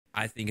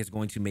I think it's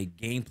going to make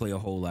gameplay a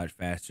whole lot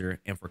faster.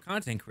 And for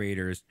content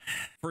creators,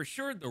 for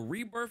sure, the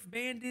Rebirth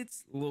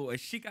Bandits, little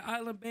Ashika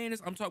Island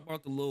Bandits, I'm talking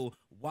about the little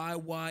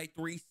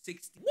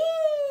YY360.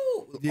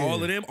 Woo! Yeah.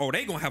 All of them. Oh,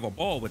 they gonna have a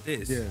ball with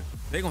this. Yeah.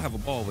 They gonna have a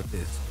ball with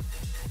this.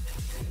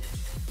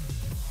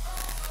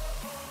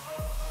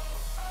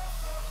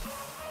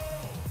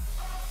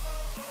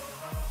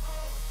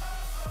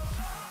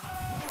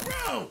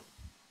 Bro!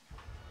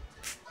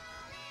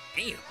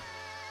 Damn.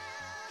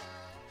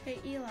 Hey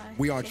Eli.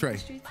 We are hit Trey. the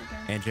streets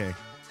again. And Jay.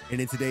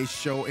 And in today's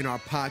show, in our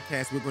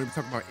podcast, we're going to be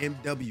talking about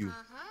MW.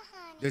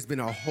 There's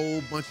been a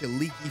whole bunch of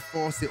leaky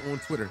faucet on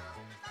Twitter.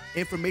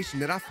 Information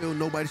that I feel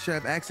nobody should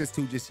have access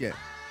to just yet.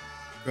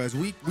 Because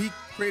we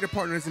creator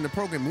partners in the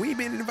program. We ain't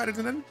been invited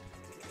to nothing.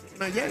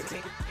 Not yet.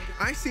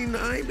 I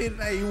ain't been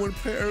like, you want to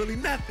play early,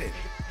 nothing.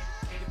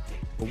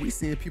 But we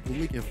seeing people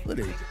leaking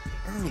footage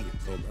early,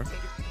 bro.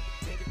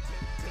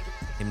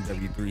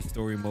 MW3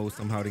 story mode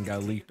somehow then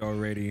got leaked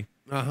already.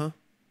 Uh-huh.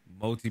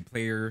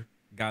 Multiplayer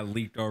got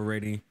leaked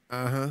already.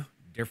 Uh-huh.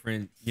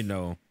 Different,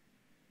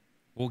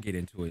 we'll get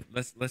into it.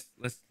 Let's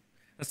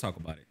talk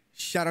about it.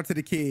 Shout out to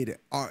the kid.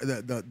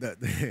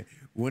 The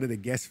one of the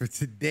guests for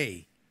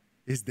today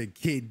is the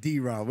kid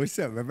D-Rob. What's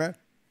up, man?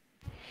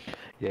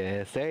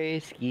 Yes, sir,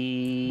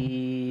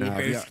 ski.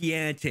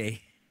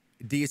 TreAndJ.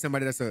 D is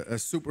somebody that's a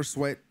super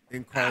sweat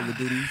in Call of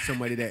Duty.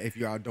 Somebody that, if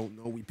y'all don't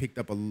know, we picked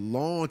up a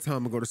long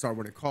time ago to start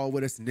running call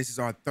with us. And this is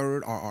our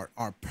third,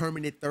 our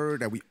permanent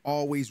third that we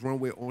always run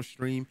with on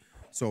stream.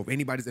 So if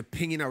anybody's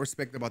opinion I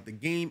respect about the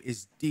game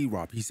is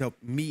D-Rob. He's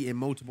helped me in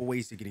multiple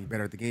ways to getting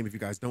better at the game. If you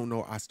guys don't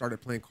know, I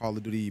started playing Call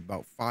of Duty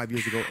about 5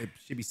 years ago. It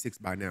should be 6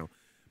 by now.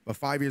 But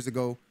 5 years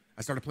ago,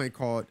 I started playing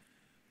COD.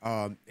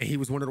 And he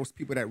was one of those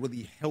people that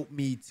really helped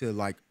me to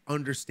like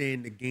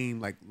understand the game,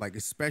 like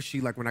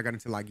especially like when I got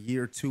into like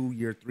year 2,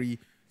 year 3,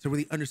 to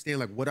really understand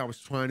like what I was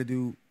trying to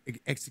do,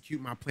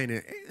 execute my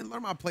plan, and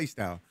learn my play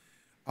style.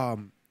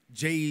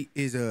 Jay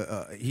is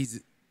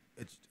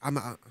I'm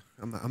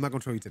not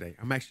gonna show you today.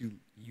 I'm actually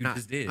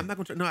just did. I'm not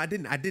gonna. No, I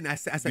didn't. I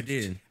said.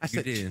 You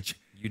did.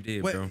 You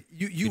did, but bro.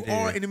 You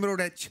are in the middle of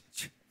that.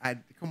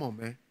 Come on,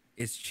 man.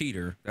 It's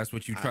cheater. That's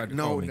what you tried to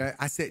call me. No,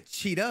 I said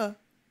cheetah.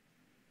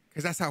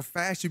 Because that's how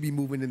fast you be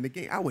moving in the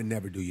game. I would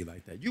never do you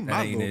like that. You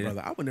my little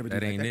brother. I would never do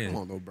you like that. Come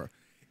on, little bro.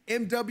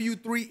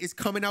 MW3 is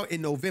coming out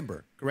in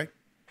November, correct?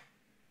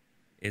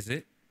 Is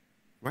it?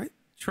 Right?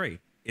 Trey,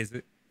 is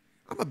it?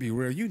 I'm going to be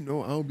real. You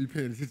know I don't be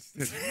paying attention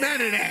to none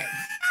of that.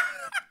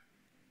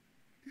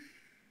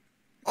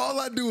 All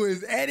I do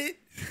is edit,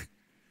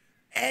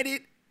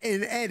 and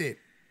edit.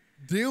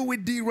 Deal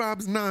with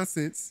D-Rob's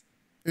nonsense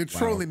and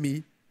trolling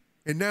me.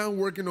 And now I'm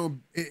working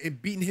on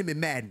and beating him in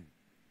Madden.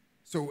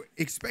 So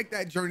expect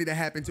that journey to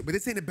happen too. But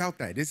this ain't about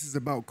that. This is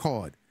about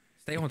COD.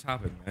 Stay on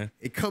topic, man.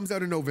 It comes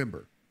out in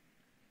November.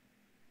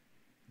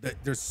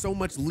 There's so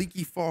much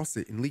leaky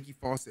faucet, and leaky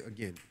faucet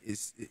again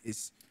is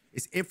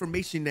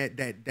information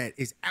that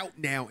is out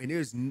now, and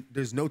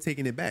there's no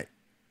taking it back.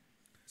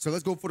 So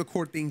let's go for the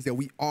core things that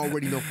we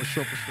already know for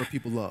sure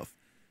people love.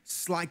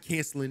 Slide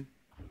canceling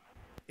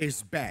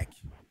is back.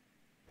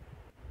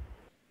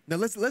 Now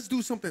let's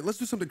do something. Let's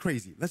do something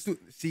crazy.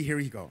 See, here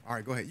he go. All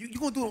right, go ahead. You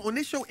gonna do it on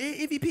this show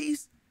and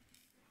MVPs?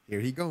 Here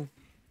he go.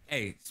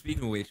 Hey,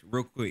 speaking of which,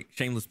 real quick,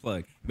 shameless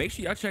plug. Make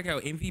sure y'all check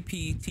out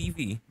MVP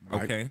TV.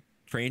 Okay, right.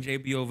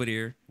 TreAndJ be over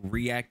there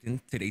reacting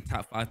to their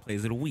top 5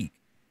 plays of the week.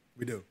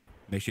 We do.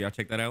 Make sure y'all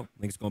check that out.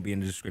 Link's gonna be in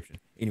the description.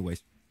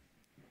 Anyways,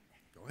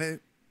 go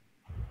ahead.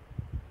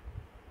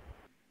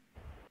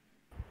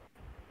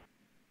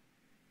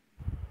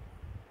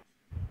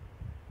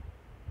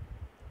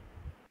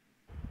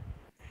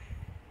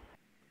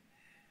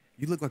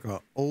 You look like an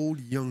old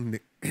young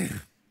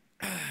nigga.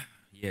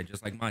 Yeah,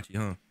 just like Machi,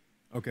 huh?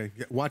 Okay,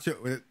 watch it.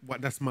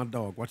 That's my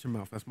dog. Watch your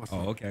mouth. That's my son.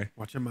 Oh, okay.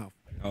 Watch your mouth.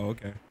 Oh,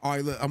 okay. All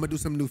right, look, I'm gonna do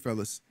something new,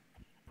 fellas.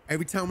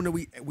 Every time that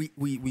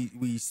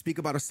we speak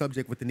about a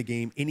subject within the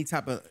game, any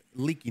type of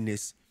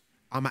leakiness,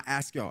 I'm gonna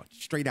ask y'all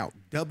straight out,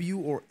 W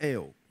or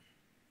L.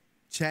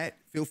 Chat,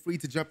 feel free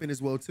to jump in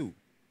as well too.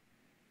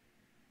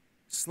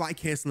 Slide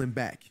canceling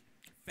back.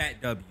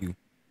 Fat W.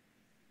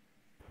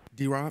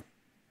 D-Rob.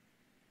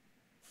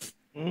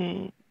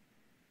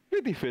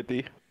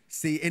 50-50.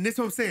 See, and this is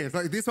what I'm saying. It's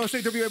like this is what I'm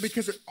saying, W,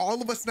 because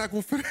all of us not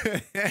going for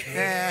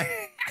that.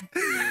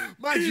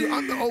 Mind you,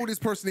 I'm the oldest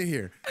person in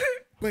here.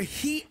 But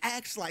he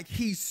acts like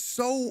he's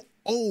so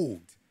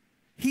old.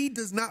 He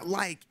does not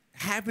like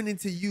having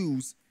to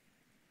use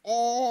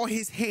all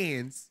his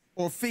hands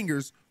or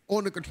fingers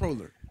on the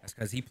controller. That's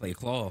because he played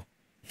claw.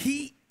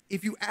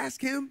 If you ask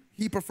him,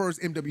 he prefers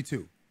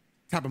MW2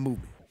 type of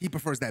movement. He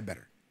prefers that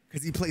better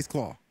because he plays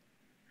claw.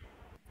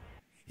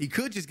 He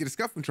could just get a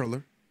scuff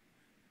controller,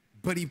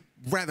 but he'd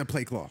rather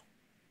play claw.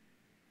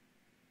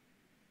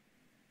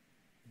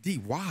 D,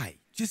 why?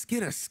 Just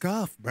get a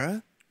scuff,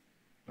 bruh.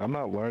 I'm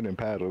not learning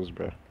paddles,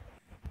 bro.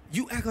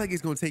 You act like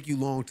it's going to take you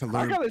long to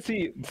learn. I got to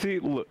see,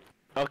 look.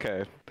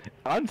 Okay.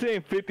 I'm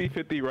saying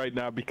 50-50 right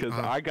now because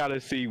I got to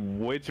see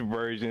which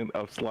version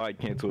of slide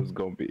cancel is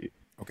going to be.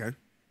 Okay.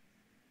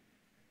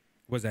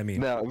 What does that mean?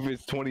 Now, if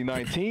it's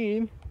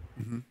 2019,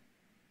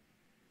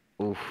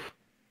 Oof.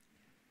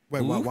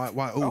 Wait, Oof? why?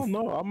 I Oof. don't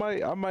know.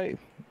 I might.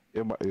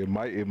 It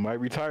might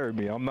retire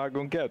me. I'm not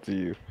gonna get to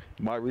you.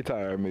 It might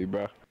retire me,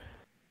 bro.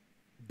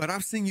 But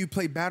I've seen you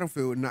play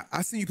Battlefield, and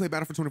I've seen you play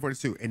Battlefield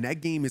 2042, and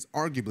that game is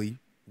arguably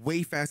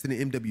way faster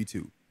than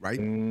MW2, right?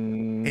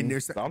 And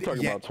there's I'm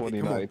talking about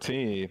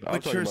 2019. I'm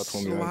But talking you're about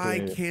slide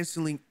 2019.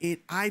 canceling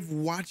it. I've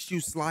watched you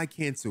slide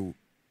cancel.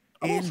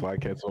 I don't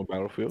slide cancel on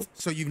Battlefield.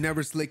 So you've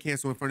never slid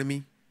cancel in front of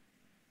me?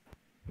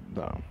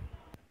 No.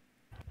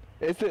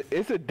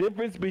 It's a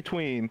difference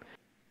between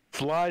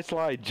slide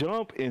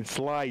jump and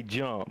slide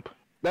jump.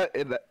 That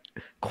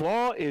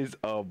claw is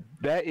a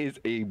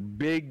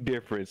big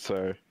difference,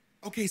 sir.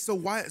 Okay, so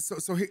why?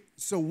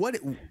 So what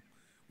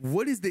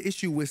is the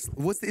issue with?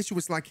 What's the issue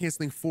with slide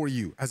canceling for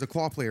you as a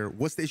claw player?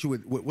 What's the issue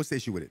with? What's the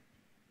issue with it?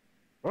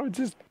 Bro,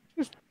 just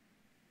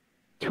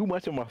too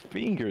much on my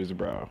fingers,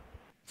 bro.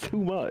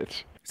 Too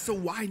much. So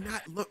why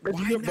not look? Bro,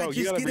 Why you not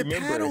just gotta get a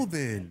remember. paddle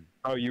then?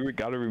 Oh, you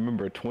gotta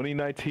remember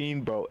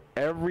 2019, bro.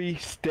 Every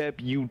step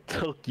you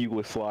took, you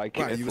was slide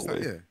Right, you canceling.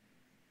 was yeah.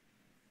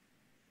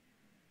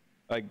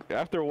 Like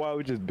after a while,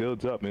 it just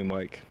builds up and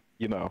like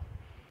you know.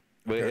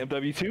 With Okay.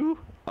 MW2,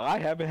 I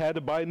haven't had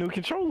to buy a new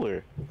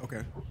controller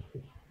Okay.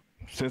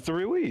 since the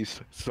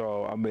release.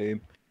 So I mean,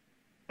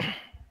 I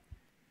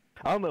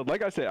don't know.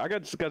 Like I said,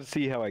 just got to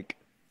see how like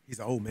He's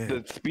an old man.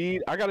 the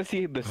speed. I got to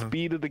see the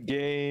speed of the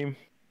game.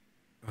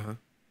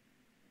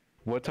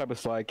 What type of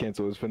slide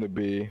cancel is going to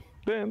be?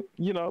 Then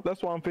you know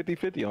that's why I'm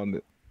 50-50 on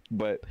it.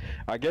 But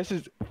I guess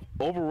it's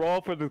overall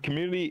for the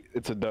community,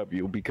 it's a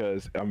W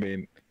because I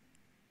mean.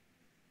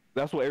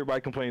 That's what everybody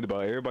complained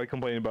about. Everybody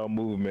complained about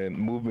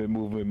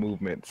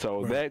movement.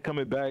 So that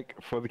coming back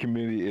for the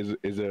community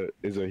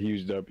is a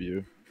huge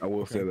W. I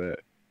will say that.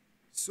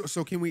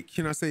 So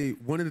can I say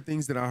one of the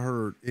things that I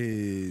heard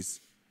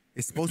is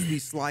it's supposed to be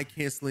slide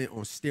canceling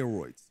on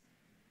steroids.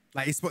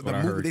 Like it's supposed What the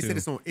I movie heard they said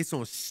too. it's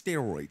on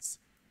steroids.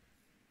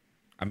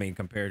 I mean,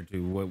 compared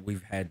to what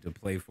we've had to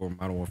play for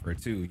Modern Warfare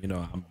 2, you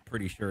know, I'm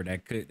pretty sure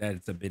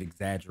that's a bit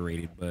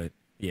exaggerated, but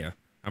yeah,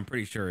 I'm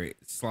pretty sure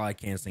slide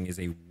canceling is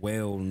a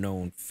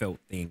well-known felt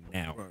thing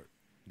now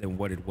than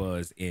what it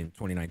was in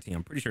 2019.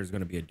 I'm pretty sure there's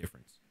going to be a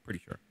difference. Pretty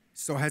sure.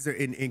 So has there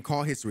in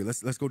call history?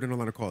 Let's go down the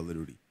line of Call of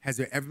Duty. Has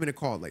there ever been a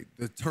call like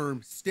the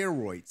term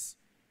steroids?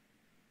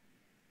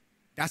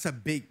 That's a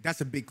big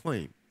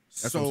claim.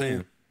 That's what I'm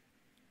saying.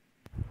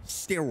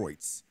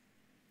 Steroids.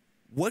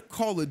 What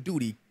Call of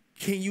Duty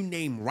can you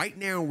name right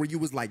now where you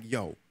was like,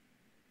 yo,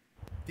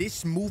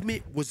 this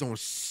movement was on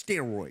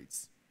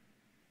steroids?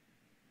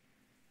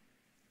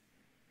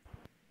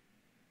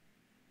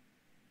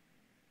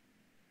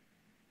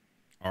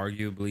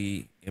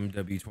 Arguably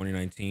MW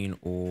 2019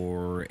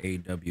 or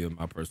AW in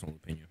my personal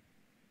opinion.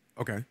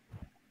 Okay.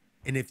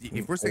 And if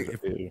we're saying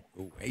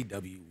AW,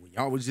 when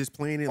y'all was just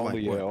playing it,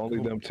 Only like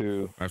only them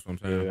two. That's what I'm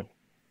saying. Yeah.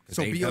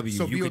 So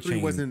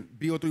BO3 wasn't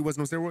BO3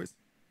 wasn't on steroids?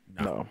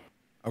 No.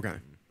 Okay.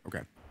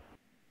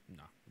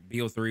 No.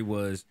 BO3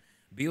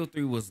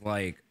 was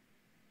like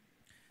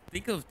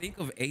think of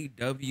AW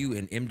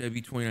and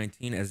MW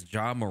 2019 as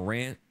Ja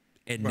Morant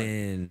and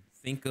then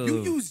think of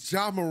You use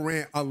Ja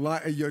Morant a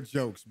lot in your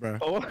jokes, bro.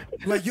 Oh.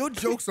 Like your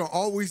jokes are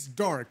always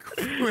dark.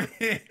 When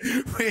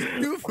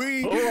you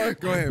free, go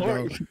ahead,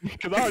 bro.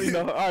 Because I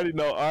already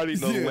know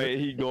the way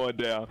he going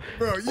down.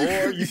 Bro, or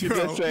you could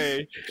just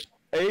say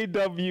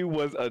AW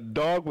was a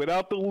dog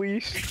without the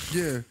leash.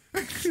 Yeah.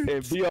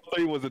 And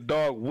BO3 was a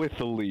dog with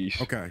the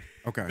leash. Okay.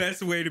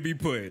 best way to be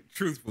put.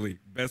 Truthfully,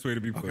 best way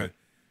to be put. Okay.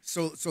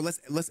 So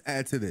let's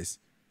add to this.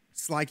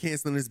 Slide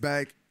canceling is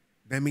back.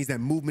 That means that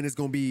movement is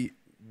gonna be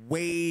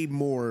way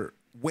more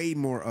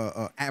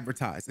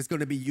advertised. It's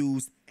gonna be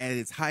used at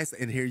its highest.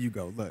 And here you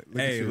go. Look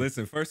Hey, at you.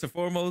 listen, first and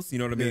foremost, you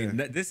know what I mean?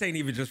 This ain't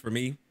even just for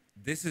me.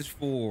 This is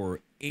for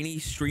any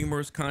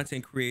streamers,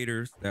 content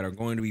creators that are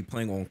going to be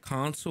playing on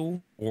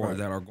console or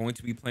that are going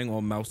to be playing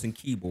on mouse and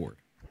keyboard.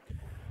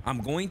 I'm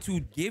going to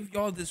give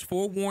y'all this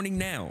forewarning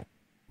now.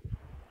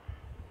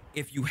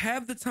 If you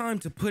have the time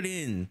to put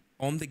in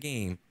on the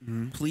game,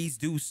 please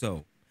do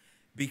so.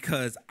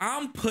 Because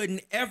I'm putting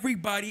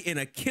everybody in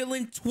a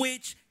killing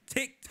Twitch,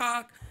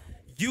 TikTok,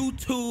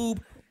 YouTube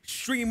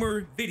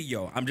streamer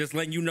video. I'm just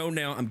letting you know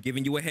now. I'm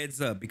giving you a heads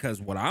up because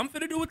what I'm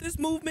finna do with this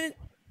movement,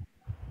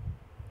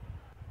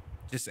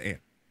 just saying.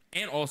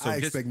 And also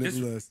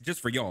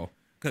just for y'all,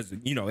 because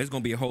you know it's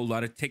gonna be a whole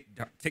lot of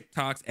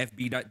TikToks,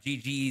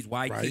 FB.GGs,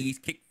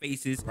 YTs, kick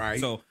faces. Right.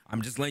 So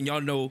I'm just letting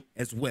y'all know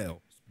as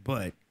well.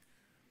 But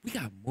we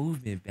got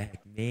movement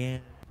back,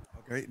 man.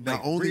 Okay. Like,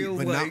 Not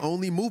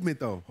only movement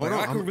though. Hold on.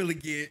 I can really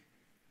get.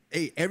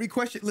 Hey, every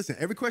question I I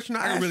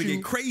ask can really you,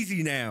 get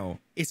crazy now.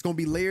 it's gonna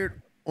be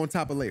layered on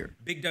top of layer.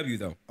 Big W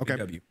though. Okay. Big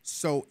W.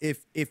 So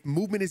if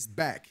movement is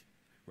back,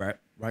 Right.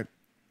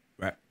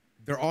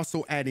 they're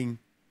also adding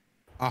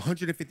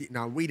 150.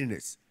 Now I'm reading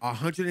this.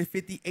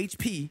 150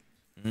 HP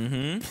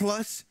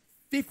plus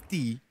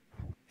 50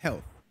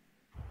 health.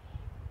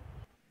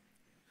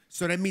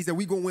 So that means that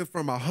we gonna went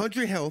from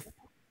 100 health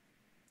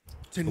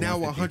to now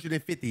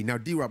 150. Now,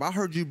 D-Rob, I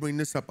heard you bring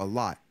this up a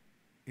lot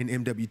in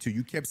MW2.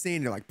 You kept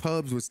saying that like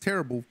pubs was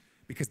terrible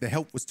because the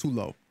health was too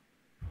low.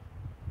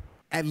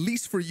 At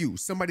least for you,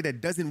 somebody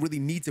that doesn't really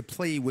need to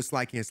play with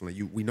slide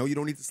canceling. We know you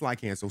don't need to slide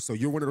cancel, so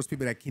you're one of those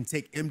people that can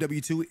take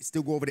MW2,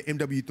 still go over to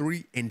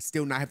MW3, and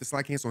still not have to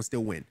slide cancel and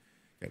still win.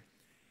 Okay.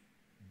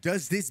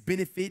 Does this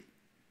benefit?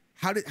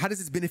 How does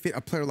this benefit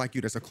a player like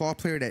you? That's a claw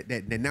player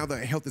that now their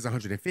health is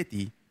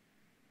 150,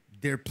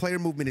 their player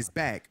movement is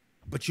back,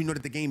 but you know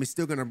that the game is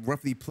still gonna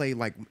roughly play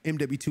like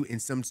MW2 in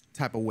some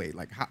type of way.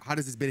 Like how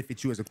does this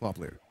benefit you as a claw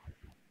player?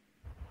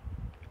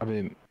 I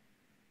mean,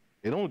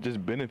 it don't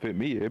just benefit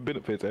me; it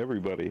benefits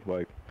everybody.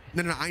 Like,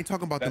 no, I ain't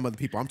talking about them other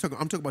people. I'm talking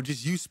about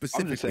just you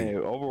specifically. I'm just saying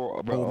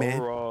overall, bro,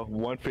 overall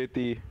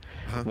 150,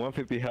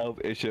 150 health.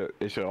 It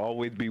should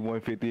always be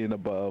 150 and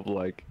above.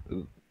 Like,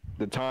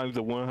 the times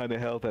the 100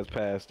 health has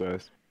passed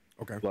us.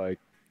 Okay. Like,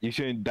 you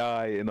shouldn't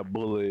die in a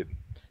bullet.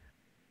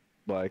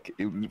 Like,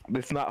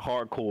 it's not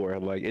hardcore.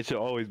 Like, it should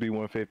always be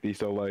 150.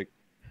 So like,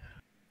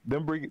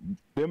 them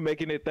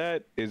making it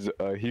that is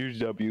a huge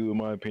W in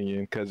my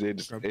opinion, because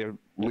it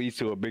leads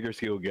to a bigger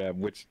skill gap,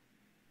 which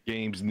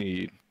games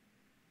need.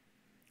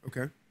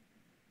 Okay.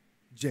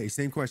 Jay,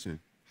 same question.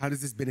 How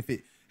does this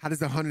benefit? How does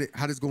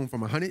going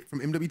from 100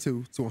 from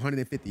MW2 to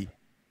 150?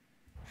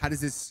 How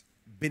does this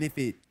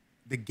benefit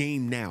the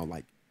game now?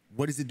 Like,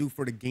 what does it do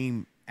for the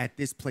game at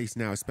this place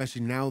now,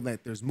 especially now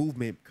that there's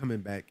movement coming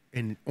back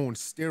and on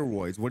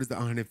steroids? What does the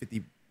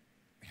 150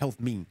 health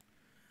mean?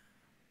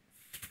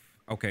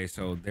 Okay,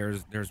 so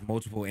there's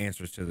multiple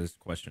answers to this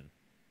question.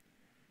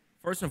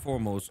 First and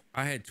foremost,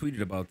 I had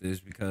tweeted about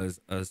this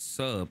because a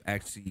sub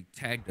actually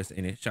tagged us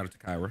in it. Shout out to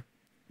Kyra.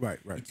 Right.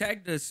 He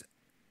tagged us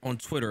on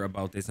Twitter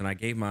about this, and I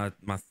gave my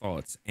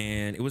thoughts.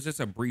 And it was just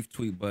a brief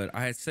tweet, but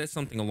I had said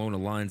something along the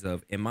lines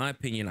of, in my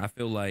opinion, I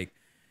feel like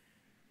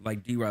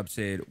D-Rob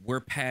said, we're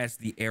past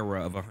the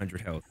era of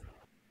 100 health.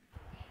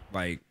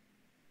 Like,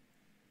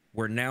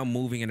 we're now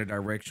moving in a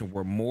direction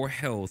where more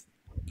health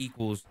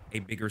equals a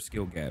bigger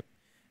skill gap.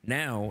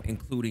 Now,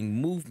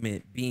 including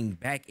movement being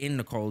back in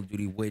the Call of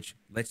Duty, which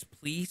let's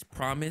please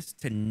promise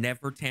to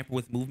never tamper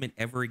with movement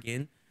ever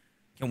again.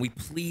 Can we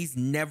please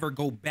never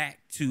go back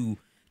to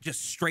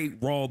just straight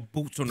raw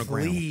boots on the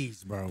ground?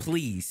 Please, bro.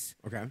 Please.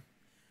 Okay.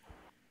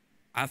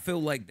 I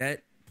feel like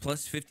that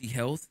plus 50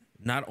 health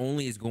not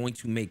only is going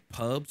to make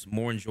pubs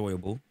more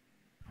enjoyable,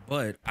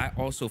 but I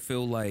also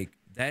feel like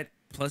that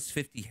plus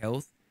 50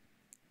 health,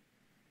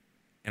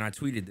 and I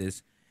tweeted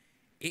this,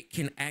 it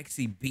can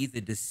actually be the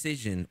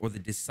decision or the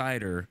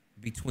decider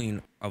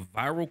between a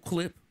viral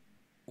clip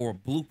or a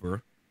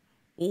blooper,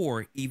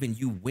 or even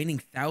you winning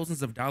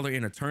thousands of dollars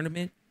in a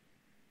tournament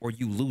or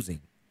you losing.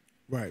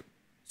 Right.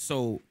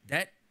 So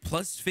that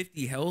plus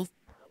 50 health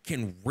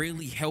can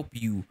really help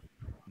you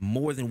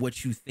more than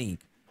what you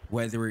think,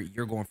 whether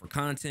you're going for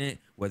content,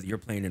 whether you're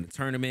playing in a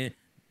tournament,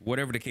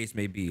 whatever the case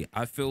may be.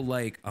 I feel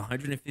like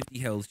 150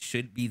 health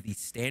should be the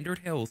standard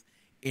health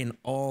in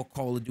all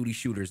Call of Duty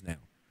shooters now,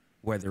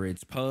 whether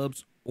it's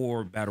pubs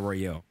or Battle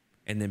Royale.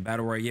 And then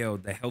Battle Royale,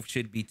 the health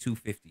should be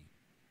 250.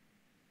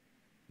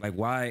 Like,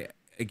 why?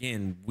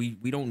 Again, we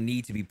don't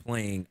need to be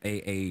playing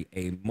a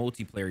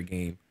multiplayer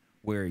game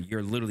where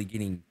you're literally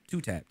getting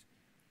two tapped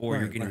or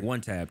you're getting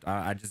one tapped.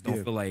 I just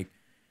don't feel like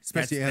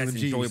especially that's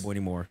LMGs. enjoyable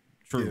anymore.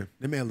 True.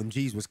 Yeah, them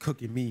LMGs was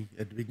cooking me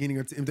at the beginning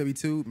of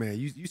MW2. Man,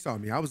 you saw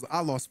me. I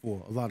lost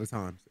 4 a lot of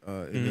times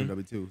in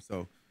MW2.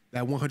 So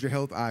that 100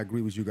 health, I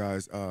agree with you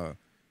guys. I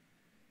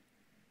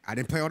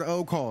didn't play all the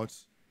old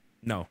cards.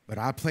 No. But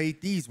I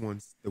played these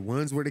ones. The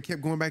ones where they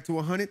kept going back to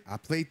 100. I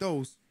played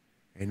those,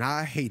 and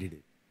I hated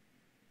it.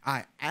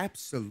 I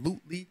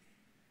absolutely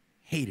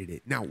hated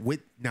it. Now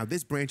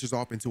this branches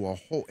off into a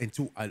whole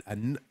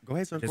go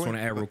ahead, sir. Just want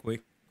to add real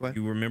quick. Go ahead.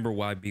 You remember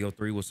why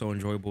BO3 was so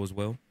enjoyable as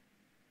well?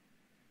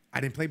 I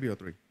didn't play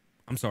BO3.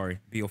 I'm sorry,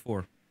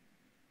 BO4.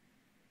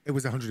 It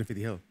was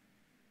 150 health.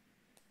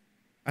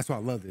 That's why I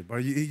loved it, bro.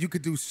 You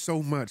could do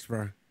so much,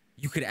 bro.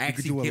 You could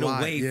actually get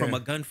away from a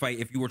gunfight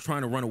if you were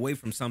trying to run away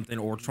from something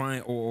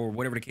or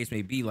whatever the case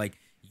may be. Like,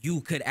 you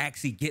could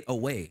actually get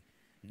away.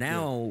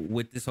 Now,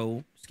 with this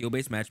whole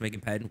skill-based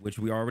matchmaking patent, which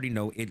we already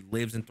know, it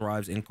lives and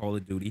thrives in Call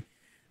of Duty,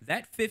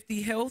 that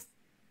 50 health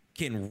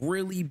can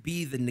really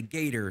be the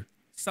negator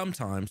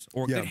sometimes,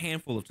 or a good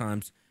handful of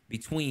times,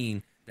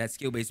 between that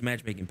skill-based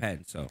matchmaking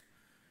patent. So,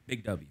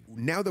 big W.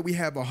 Now that we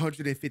have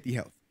 150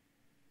 health,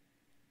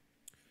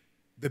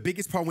 the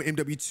biggest problem with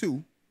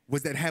MW2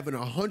 was that having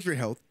 100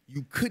 health,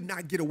 you could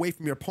not get away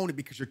from your opponent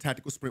because your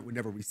tactical sprint would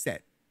never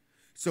reset.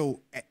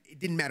 So it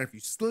didn't matter if you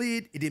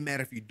slid, it didn't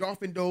matter if you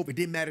dolphin dove, it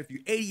didn't matter if you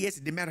ADS,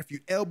 it didn't matter if you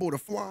elbowed to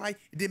fly,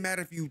 it didn't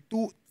matter if you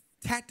threw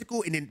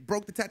tactical and then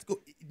broke the tactical,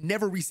 it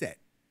never reset.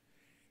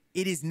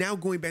 It is now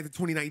going back to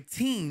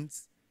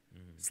 2019's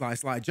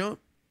slide, jump,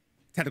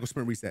 tactical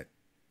sprint reset.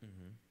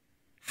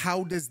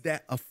 How does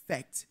that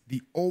affect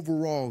the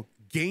overall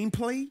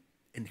gameplay,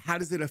 and how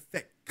does it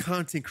affect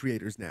content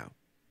creators now?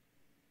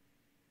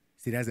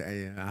 See, I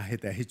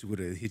hit you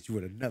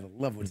with another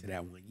level to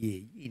that one. Yeah,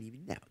 you didn't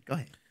even know. Go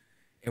ahead.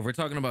 If we're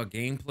talking about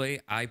gameplay,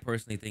 I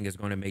personally think it's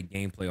going to make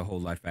gameplay a whole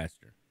lot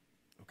faster.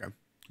 Okay.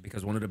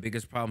 Because one of the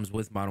biggest problems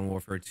with Modern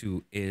Warfare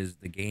 2 is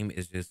the game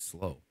is just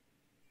slow.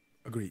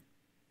 Agreed.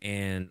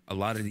 And a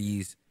lot of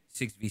these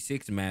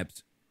 6v6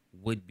 maps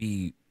would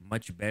be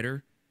much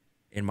better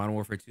in Modern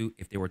Warfare 2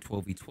 if they were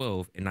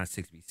 12v12 and not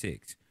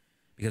 6v6.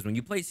 Because when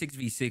you play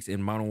 6v6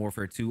 in Modern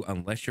Warfare 2,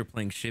 unless you're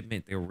playing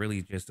Shipment, they're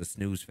really just a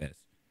snooze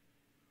fest.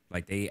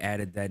 Like, they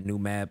added that new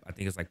map, I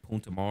think it's like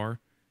Punta Mar,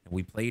 and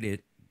we played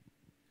it.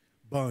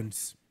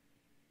 Buns.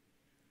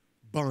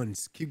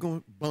 Keep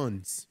going.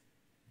 Buns.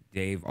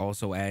 They've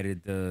also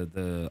added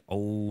the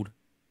old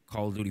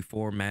Call of Duty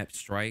 4 map,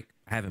 Strike.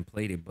 I haven't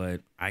played it,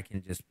 but I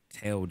can just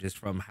tell just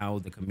from how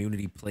the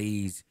community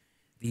plays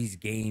these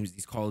games,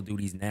 these Call of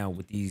Duties now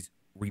with these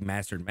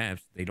remastered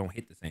maps, they don't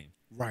hit the same.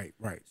 Right.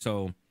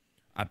 So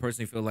I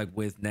personally feel like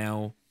with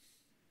now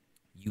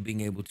you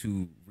being able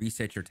to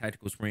reset your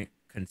tactical sprint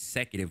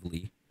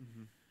consecutively,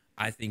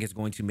 I think it's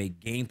going to make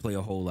gameplay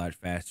a whole lot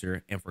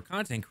faster. And for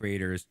content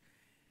creators,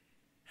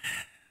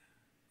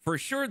 for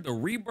sure, the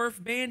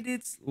Rebirth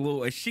bandits,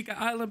 little Ashika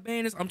Island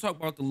bandits, I'm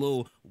talking about the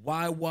little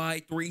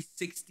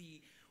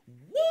YY360,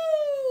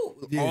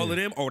 woo! Yeah. All of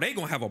them, oh, they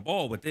gonna have a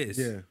ball with this.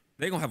 Yeah.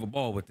 They gonna have a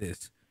ball with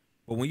this.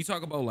 But when you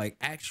talk about like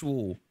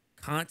actual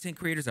content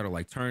creators that are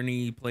like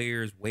tourney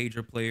players,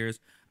 wager players,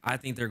 I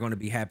think they're gonna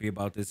be happy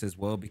about this as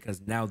well,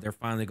 because now they're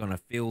finally gonna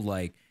feel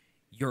like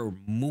you're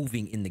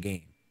moving in the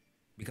game.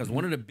 Because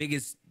one of the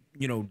biggest,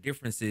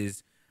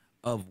 differences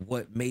of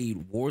what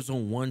made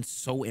Warzone 1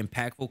 so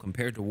impactful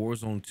compared to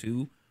Warzone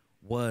 2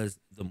 was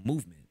the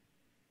movement.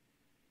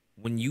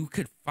 When you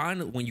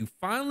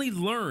finally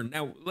learn,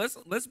 now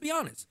let's be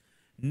honest,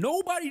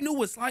 nobody knew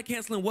what slide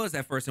canceling was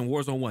at first in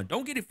Warzone 1.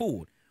 Don't get it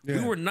fooled. Yeah.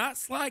 We were not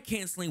slide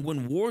canceling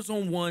when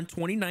Warzone 1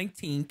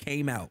 2019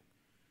 came out.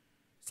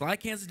 Slide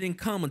cancel didn't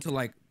come until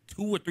like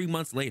 2 or 3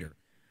 months later.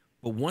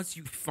 But once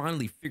you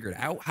finally figured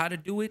out how to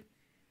do it,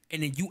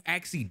 and then you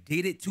actually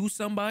did it to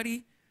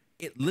somebody,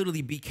 it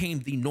literally became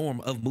the norm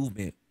of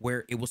movement,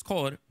 where it was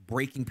called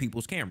breaking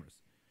people's cameras.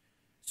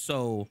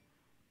 So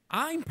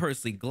I'm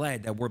personally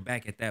glad that we're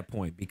back at that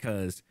point,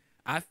 because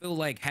I feel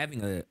like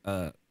having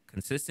a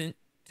consistent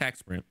tac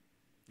sprint,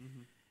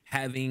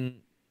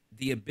 having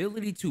the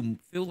ability to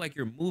feel like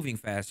you're moving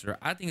faster,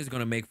 I think is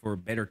going to make for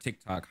better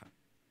TikTok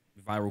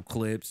viral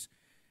clips.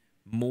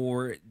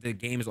 The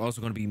game is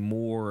also going to be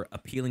more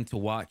appealing to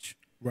watch.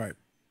 Right.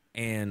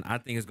 And I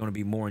think it's going to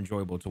be more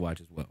enjoyable to watch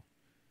as well.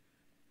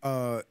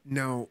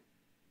 Now,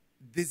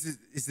 this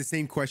is the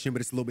same question,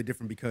 but it's a little bit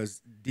different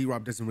because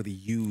TreAndJ doesn't really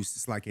use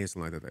slide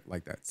canceling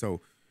like that.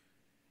 So,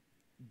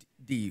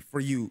 D, for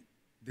you,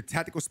 the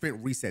tactical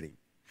sprint resetting,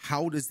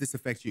 how does this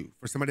affect you?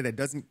 For somebody that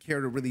doesn't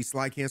care to really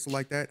slide cancel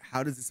like that,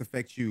 how does this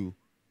affect you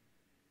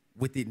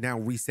with it now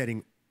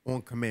resetting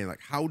on command?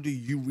 Like, how do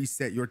you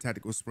reset your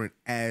tactical sprint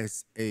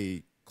as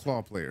a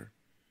claw player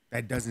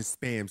that doesn't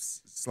spam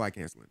slide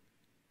canceling?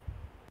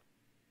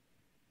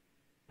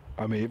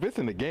 I mean, if it's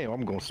in the game,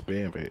 I'm gonna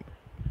spam it.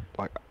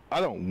 Like,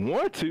 I don't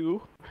want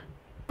to,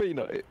 but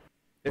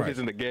if it's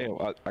in the game,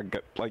 I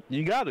got, like,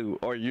 you got to,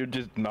 or you're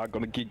just not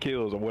gonna get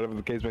kills, or whatever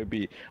the case may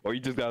be, or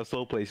you just gotta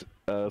slow play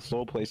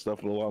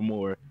stuff a lot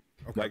more,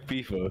 like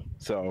FIFA.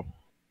 So,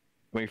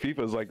 I mean,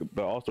 FIFA is like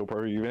the also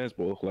perfect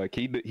example. Like,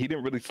 he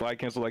didn't really slide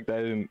cancel like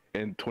that in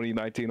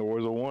 2019 or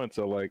Warzone 1.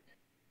 So, like,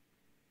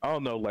 I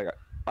don't know. Like,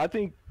 I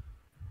think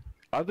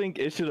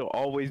it should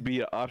always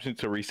be an option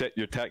to reset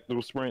your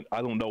tactical sprint.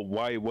 I don't know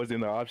why it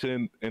wasn't an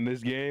option in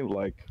this game.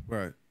 Like,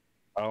 right.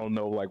 I don't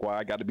know, like, why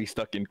I got to be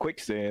stuck in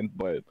quicksand,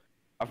 but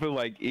I feel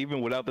like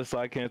even without the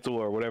slide cancel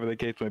or whatever the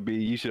case may be,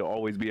 you should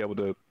always be able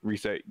to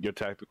reset your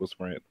tactical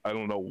sprint. I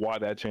don't know why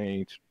that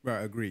changed.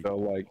 Right, agreed. So,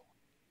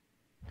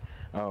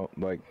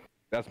 like,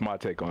 that's my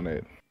take on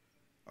it.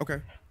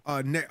 Okay.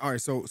 All right.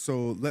 So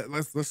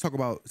let's talk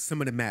about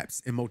some of the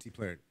maps in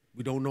multiplayer.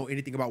 We don't know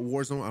anything about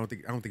Warzone. I don't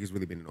think it's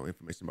really been no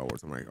information about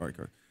Warzone, right? All right,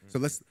 cool. So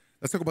let's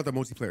talk about the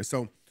multiplayer.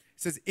 So it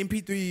says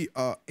MP3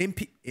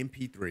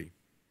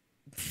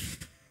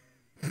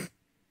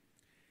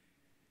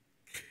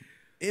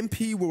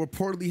 MP will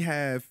reportedly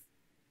have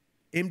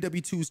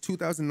MW2's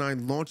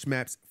 2009 launch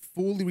maps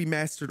fully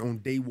remastered on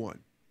day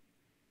one.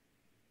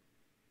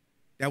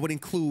 That would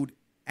include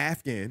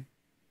Afghan,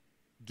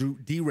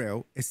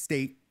 Derail,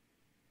 Estate,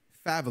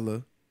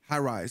 Favela, High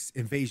Rise,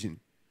 Invasion,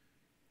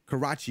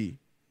 Karachi,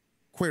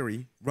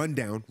 Query,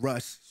 Rundown,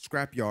 Rush,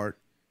 Scrapyard,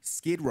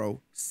 Skid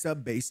Row,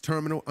 Subbase,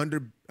 Terminal,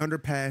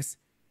 Underpass,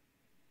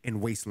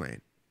 and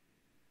Wasteland.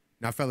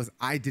 Now, fellas,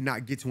 I did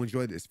not get to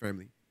enjoy this,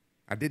 family.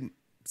 I didn't.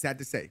 Sad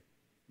to say.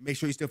 Make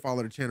sure you still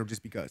follow the channel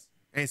just because.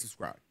 And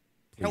subscribe.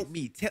 Please. Help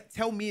me.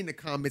 Tell me in the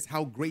comments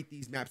how great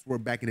these maps were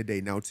back in the day.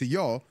 Now, to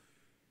y'all,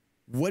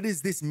 what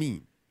does this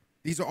mean?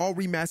 These are all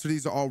remastered.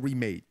 These are all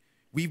remade.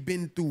 We've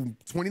been through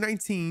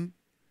 2019.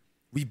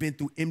 We've been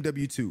through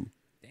MW2.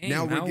 Damn,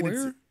 now we're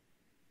getting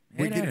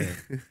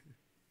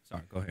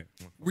Sorry, go ahead.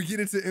 We get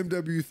into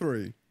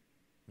MW3.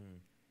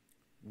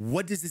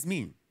 What does this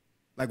mean?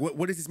 Like,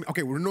 what does this mean?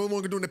 Okay, we're no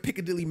longer doing the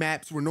Piccadilly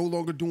maps. We're no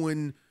longer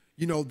doing,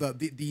 what's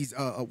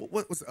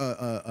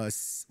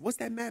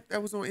that map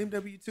that was on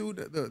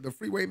MW2? The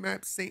freeway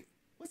map,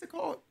 what's it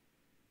called?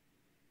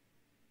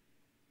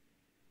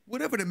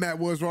 Whatever the map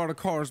was where all the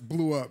cars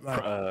blew up.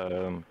 Like,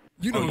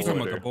 You know Oh, what you I'm talking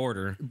talking about the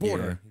border?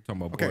 Border. Yeah, you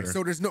talking about Okay, border.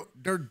 so there's no,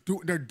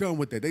 they're done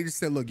with it. They just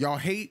said, look, y'all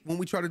hate when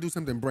we try to do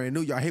something brand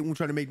new. Y'all hate when we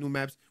try to make new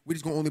maps. We're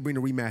just gonna only bring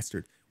the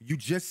remastered. You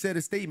just said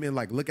a statement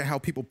like, look at how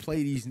people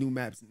play these new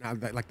maps now.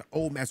 Like the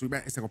old maps, it's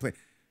not gonna play.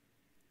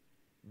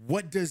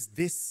 What does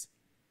this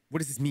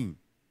mean?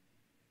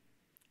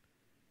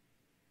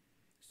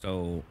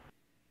 So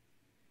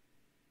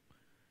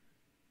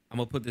I'm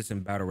gonna put this in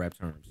battle rap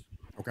terms.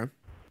 Okay.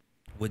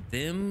 With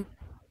them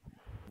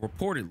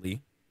reportedly,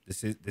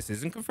 this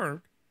isn't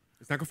confirmed.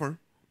 It's not confirmed.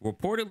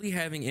 Reportedly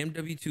having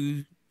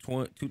MW2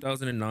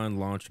 2009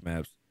 launch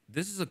maps,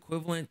 this is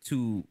equivalent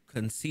to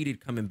Conceited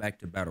coming back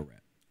to battle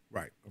rap.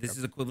 Right. Okay. This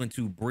is equivalent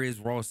to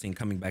Briz Rawsing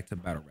coming back to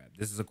battle rap.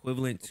 This is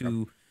equivalent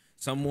to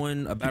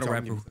someone, a battle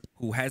rapper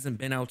who hasn't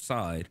been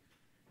outside,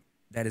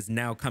 that is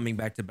now coming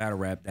back to battle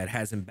rap that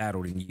hasn't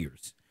battled in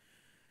years.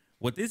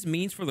 What this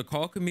means for the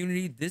call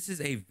community, this is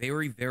a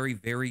very, very,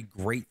 very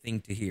great thing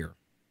to hear.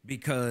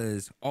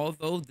 Because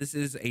although this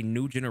is a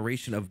new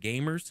generation of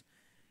gamers,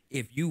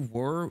 if you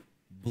were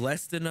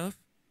blessed enough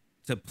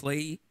to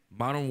play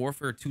Modern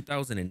Warfare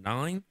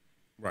 2009,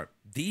 right,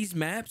 these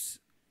maps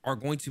are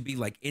going to be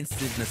like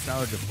instant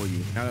nostalgia for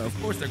you. Now, of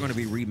course, they're going to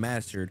be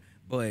remastered,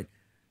 but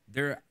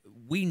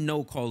we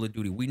know Call of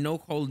Duty. We know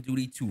Call of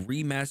Duty to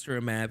remaster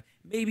a map,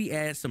 maybe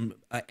add some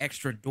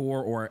extra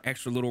door or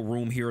extra little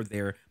room here or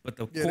there, but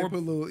the core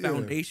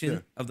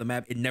foundation of the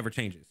map, it never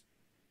changes.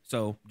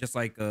 So just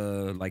like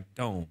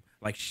Dome,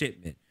 like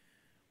Shipment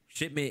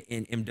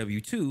in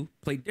MW2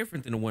 played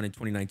different than the one in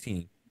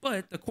 2019,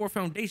 but the core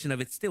foundation of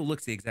it still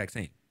looks the exact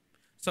same.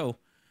 So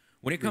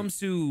when it comes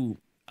to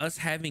us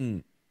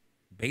having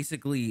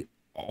basically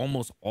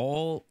almost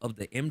all of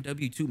the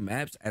MW2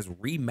 maps as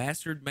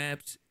remastered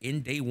maps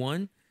in day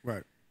one,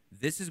 right,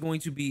 this is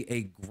going to be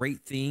a great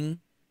thing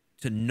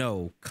to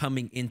know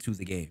coming into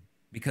the game,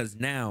 because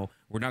now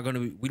we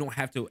don't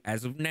have to,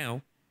 as of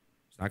now,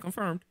 it's not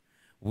confirmed,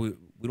 we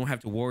don't have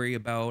to worry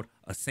about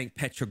a St.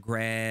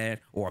 Petrograd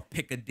or a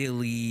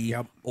Piccadilly,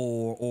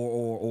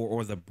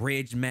 or the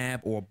bridge map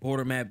or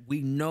border map.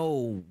 We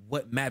know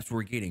what maps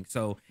we're getting.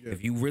 So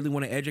if you really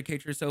want to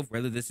educate yourself,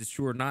 whether this is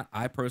true or not,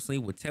 I personally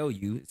would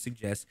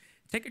suggest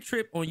take a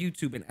trip on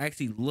YouTube and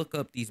actually look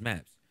up these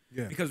maps.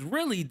 Yeah. Because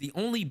really the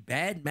only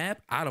bad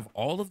map out of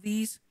all of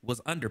these was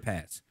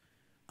Underpass.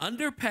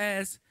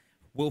 Underpass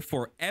will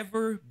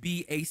forever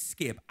be a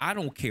skip. I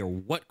don't care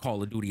what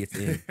Call of Duty it's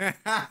in.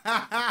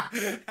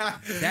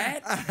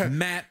 That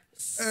map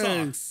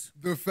sucks.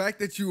 The fact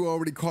that you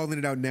already calling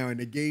it out now in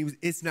the games,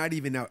 it's not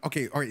even out.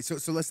 Okay, all right.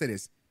 So let's say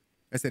this.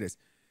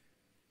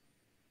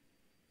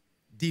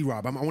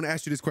 D-Rob, I want to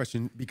ask you this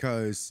question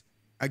because,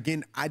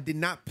 again, I did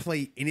not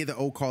play any of the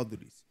old Call of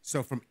Duties.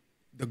 So from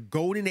the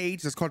golden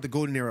age, let's call it the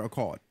golden era of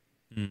COD.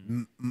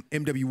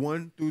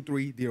 MW1 through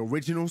 3, the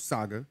original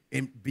saga,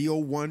 and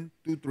BO1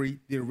 through 3,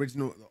 the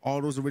original,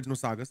 all those original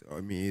sagas. I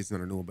mean, it's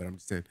not a new one, but I'm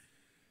just saying.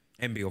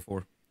 And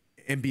BO4.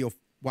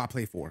 Well, I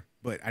played 4,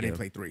 but I didn't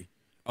play 3.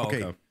 Oh,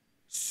 okay.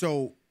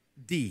 So,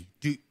 D,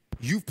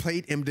 you've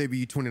played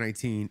MW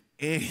 2019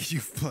 and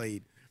you've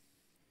played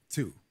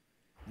 2.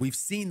 We've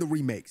seen the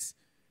remakes.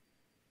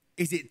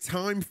 Is it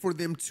time for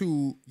them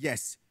to,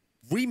 yes,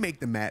 remake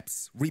the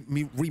maps,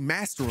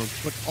 remaster them,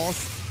 but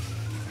also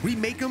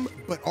remake them,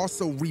 but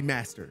also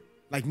remaster?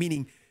 Like,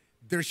 meaning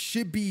there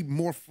should be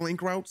more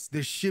flank routes.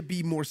 There should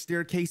be more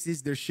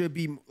staircases. There should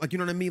be, like, you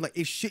know what I mean? Like,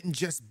 it shouldn't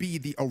just be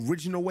the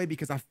original way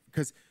because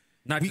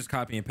not just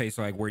copy and paste,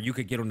 like where you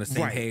could get on the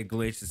same head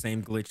glitch, the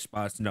same glitch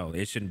spots. No,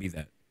 it shouldn't be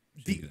that.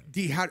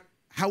 D,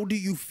 how do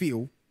you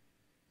feel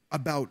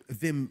about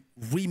them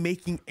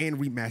remaking and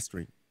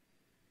remastering?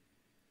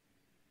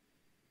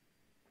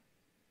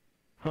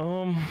 That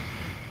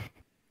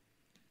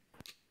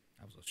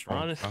was a strong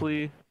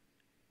honestly,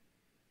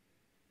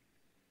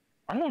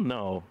 I don't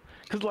know.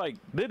 Cause like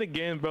then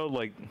again, bro,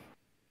 like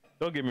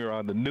don't get me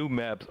wrong, the new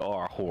maps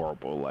are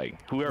horrible.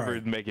 Like whoever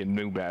is making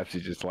new maps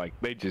is just like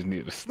they just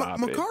need to stop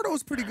it.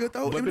 Macardo's pretty good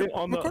though.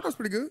 Macardo's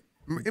pretty good.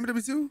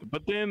 MW2.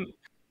 But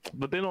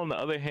then on the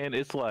other hand,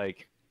 it's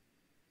like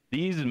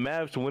these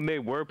maps when they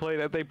were played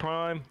at their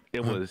prime,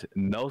 it was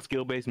no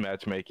skill-based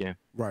matchmaking.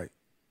 Right.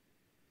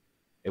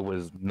 It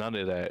was none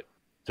of that.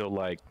 So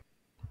like,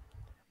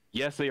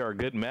 yes, they are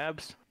good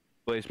maps,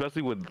 but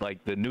especially with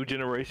like the new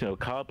generation of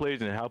COD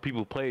players and how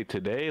people play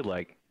today,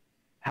 like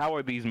how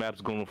are these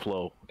maps going to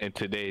flow in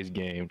today's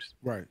games?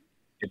 Right.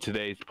 In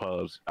today's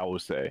pubs, I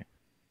would say.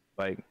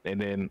 Like, and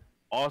then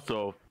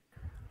also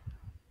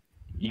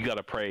you got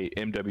to pray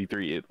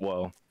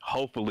MW3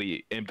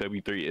 hopefully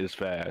MW3 is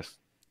fast,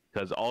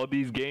 because all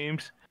these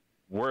games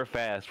were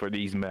fast for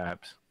these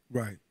maps.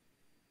 Right.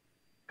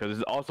 Because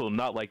it's also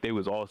not like they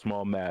was all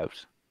small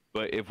maps.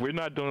 But if we're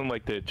not doing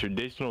like the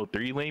traditional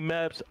 3-lane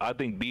maps, I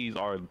think these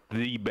are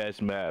the best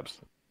maps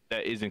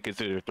that isn't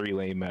considered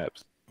 3-lane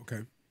maps.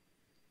 Okay.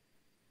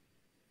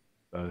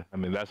 I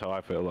mean, that's how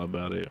I feel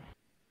about it.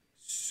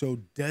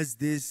 So does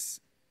this,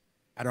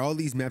 out of all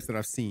these maps that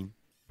I've seen,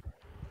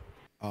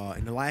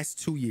 in the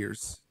last 2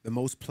 years, the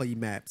most played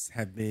maps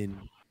have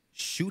been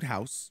Shoot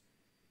House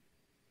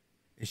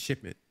and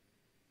Shipment.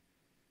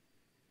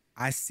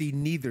 I see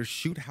neither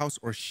shoot house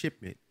or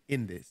shipment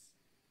in this.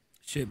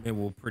 Shipment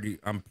will pretty.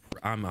 I'm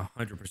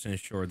 100%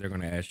 sure they're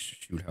gonna add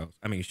shoot house.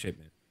 I mean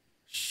shipment.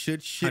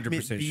 Should shipment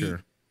 100% be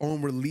sure.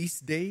 on release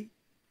day,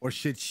 or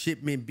should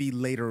shipment be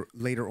later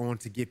on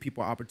to give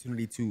people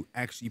opportunity to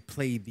actually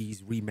play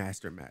these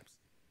remastered maps?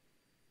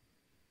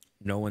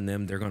 Knowing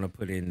them, they're gonna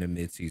put it in the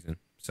mid-season.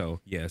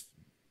 So yes,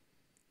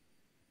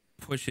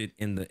 push it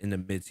in the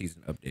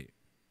mid-season update,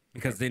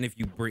 because then if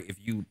you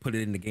put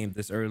it in the game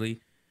this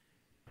early,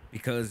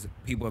 because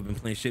people have been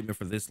playing shipment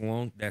for this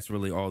long, that's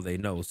really all they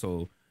know.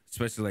 So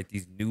especially like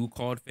these new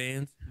COD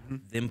fans,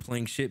 them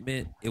playing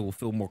shipment, it will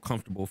feel more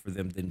comfortable for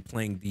them than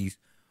playing these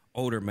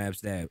older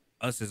maps that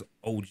us as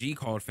OG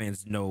COD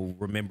fans know,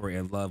 remember,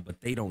 and love, but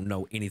they don't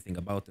know anything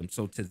about them.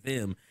 So to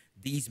them,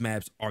 these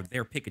maps are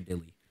their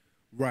Piccadilly.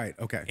 Right.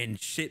 Okay. And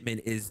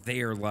shipment is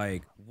their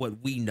like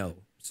what we know.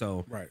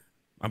 So Right.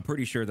 I'm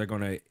pretty sure they're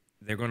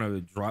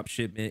gonna drop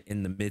shipment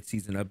in the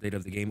mid-season update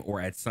of the game,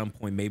 or at some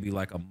point maybe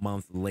like a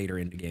month later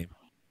in the game.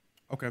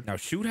 Okay. Now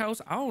shoot house,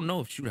 I don't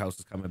know if shoot house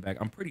is coming back.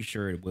 I'm pretty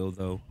sure it will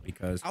though,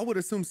 because I would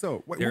assume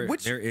so. Wait, there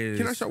which is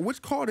can I show?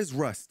 Which COD is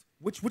Rust?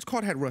 Which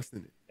COD had Rust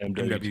in it?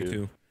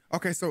 MW2,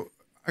 Okay, so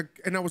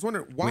and I was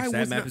wondering why which that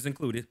was map not, is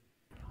included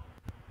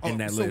in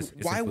that so list.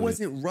 It's why included.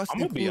 wasn't Rust I'm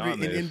gonna be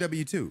included in honest.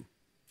 MW2?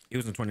 It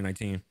was in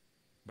 2019,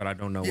 but I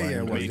don't know Yeah, why. yeah, it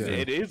I was, mean, yeah.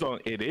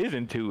 it is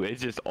in 2.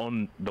 It's just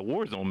on the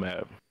Warzone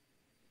map.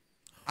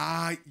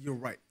 You're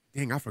right.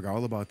 Dang, I forgot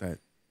all about that.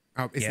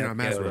 It's Yep, in our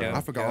master. yep,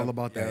 I forgot yep, all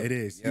about that. yep, It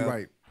is. yep, You're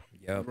right.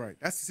 Yep. You're right.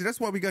 That's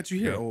why we got you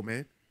here, Yep. old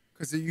man.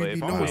 Because you But be if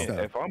knowing I'm, stuff.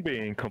 if I'm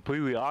being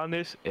completely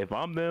honest, if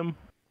I'm them,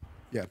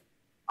 Yeah.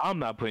 I'm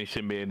not putting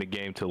shipment in the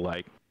game till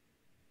like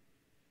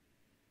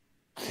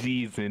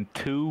season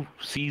 2,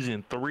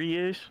 season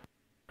 3-ish.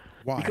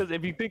 Why? Because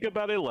if you think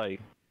about it,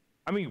 like,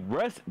 I mean,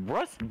 Rust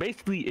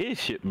basically is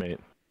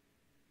shipment.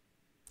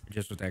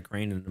 Just with that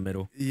crane in the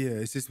middle. yeah,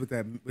 it's just with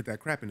that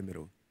crap in the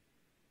middle.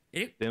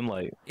 It Then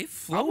like,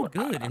 flowed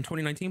good in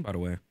 2019, by the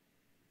way.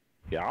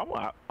 yeah,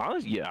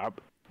 honestly, yeah,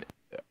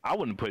 I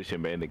wouldn't put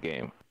shipment in the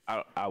game.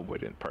 I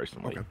wouldn't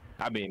personally. Okay.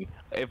 I mean,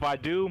 if I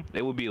do,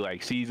 it would be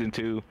like season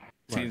 2, Right.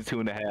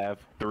 season 2.5,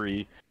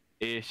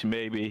 3-ish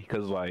maybe.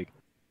 Because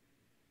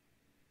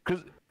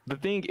the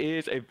thing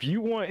is, if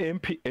you want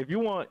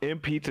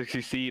MP to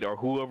succeed, or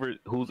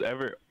who's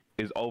ever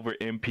is over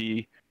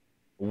MP,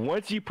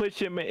 once you put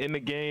shipment in the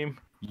game,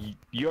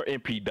 your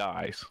MP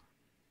dies.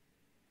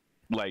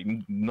 Like,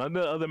 none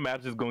of the other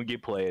maps is going to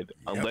get played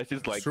unless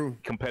it's like true.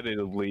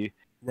 competitively.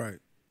 Right.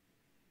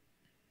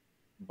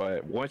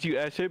 But once you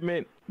add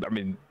shipment, I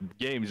mean,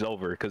 game's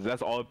over, because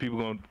that's all people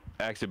going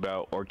to ask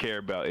about or care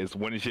about is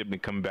when is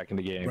shipment coming back in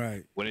the game.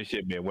 Right. When is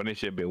shipment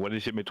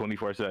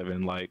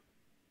 24/7. Like,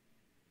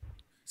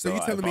 So you're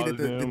So telling if me I that,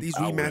 was them, these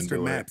I wouldn't remastered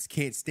do it. maps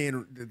can't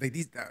stand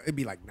it'd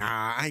be like,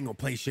 nah, I ain't gonna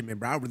play shipment,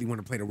 bro. I really want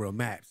to play the real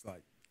maps.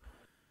 Like,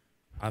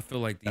 I feel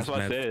like these that's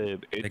what I maps,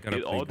 said. they gotta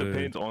It play all good.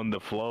 depends on the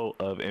flow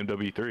of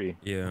MW3.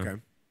 Yeah.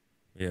 okay.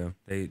 Yeah,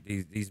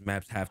 these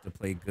maps have to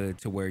play good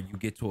to where you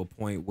get to a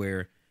point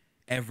where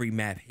every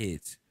map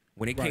hits.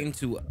 When it Right. came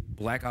to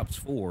Black Ops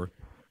 4,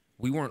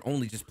 we weren't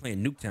only just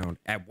playing Nuketown.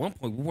 At one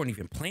point, we weren't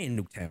even playing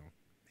Nuketown.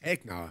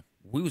 Heck nah.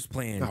 We was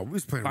playing, Nah, we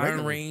was playing Firing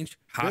regular. Range,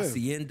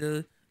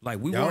 Hacienda. Like,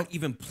 we Yup. weren't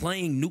even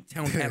playing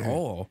Nuketown at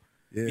all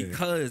Yeah.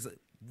 because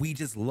we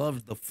just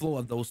loved the flow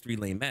of those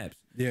 3-lane maps.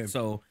 Yeah.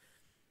 So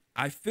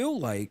I feel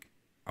like,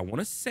 I want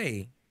to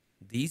say,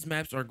 these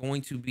maps are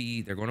going to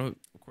be, of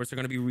course, they're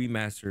going to be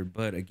remastered.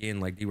 But again,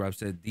 like D-Rob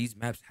said, these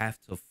maps have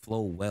to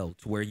flow well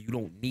to where you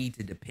don't need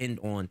to depend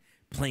on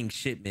playing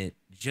shipment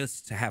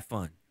just to have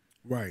fun.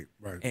 Right.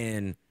 Right.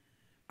 And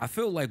I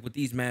feel like with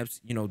these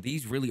maps,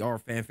 these really are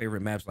fan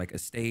favorite maps, like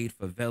Estate,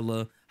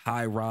 Favela,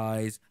 High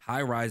Rise.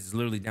 High Rise is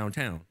literally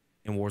downtown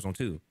in Warzone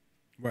 2.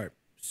 Right.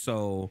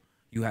 So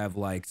you have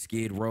like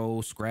Skid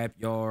Row,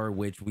 Scrapyard,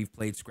 which we've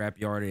played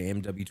Scrapyard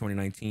in MW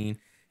 2019,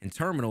 and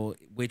Terminal,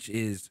 which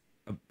is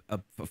a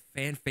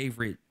fan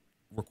favorite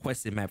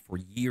requested map for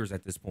years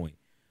at this point.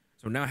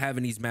 So now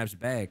having these maps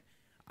back,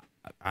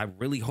 I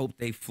really hope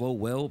they flow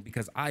well,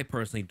 because I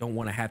personally don't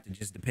want to have to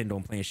just depend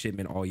on playing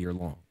shipment all year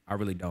long. I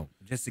really don't.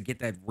 Just to get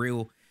that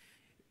real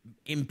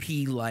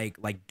MP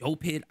like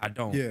dope hit, I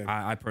don't. Yeah.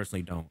 I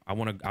personally don't. I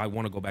want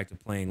to go back to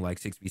playing like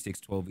 6v6,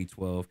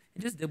 12v12,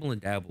 and just dibble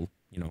and dabble.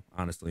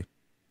 Honestly.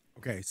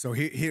 Okay. So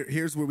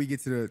here's where we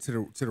get to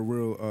the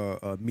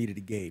real meat of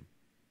the game.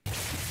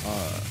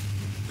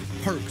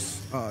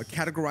 Perks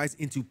categorized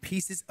into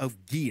pieces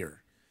of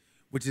gear,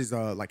 which is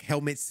like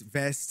helmets,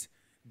 vests,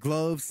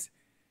 gloves,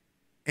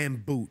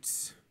 and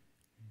boots.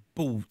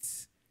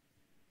 Boots.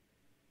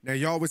 Now,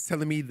 y'all was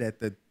telling me that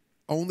the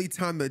only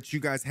time that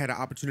you guys had an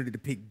opportunity to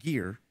pick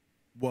gear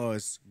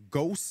was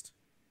Ghost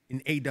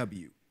and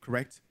AW,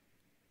 correct?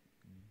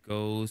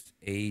 Ghost,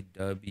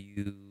 AW.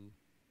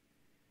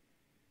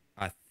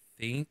 I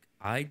think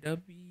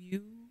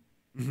IW.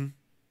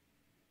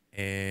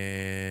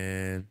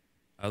 And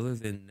other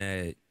than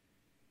that,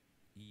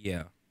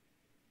 yeah.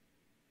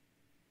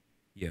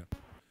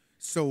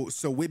 So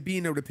with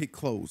being able to pick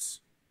clothes,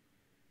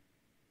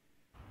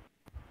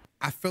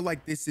 I feel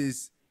like this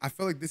is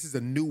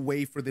a new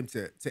way for them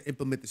to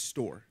implement the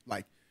store.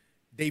 Like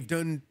they've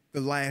done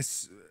the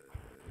last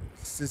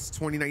since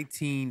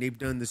 2019, they've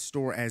done the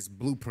store as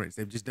blueprints.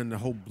 They've just done the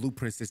whole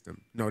blueprint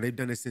system. No, they've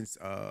done it since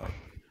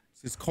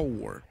Cold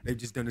War. They've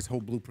just done this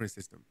whole blueprint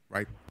system,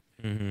 right?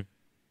 Mm-hmm.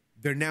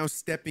 They're now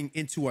stepping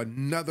into a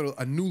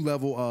new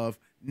level of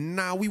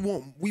we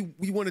want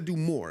to do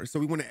more. So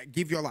we want to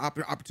give y'all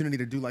an opportunity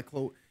to do like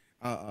clothes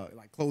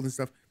and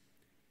stuff.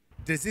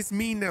 Does this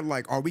mean that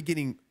like, are we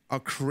getting a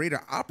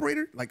creator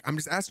operator? Like, I'm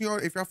just asking y'all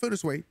if y'all feel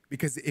this way,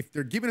 because if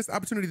they're giving us the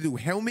opportunity to do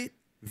helmet,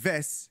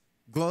 vests,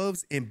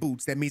 gloves, and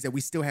boots, that means that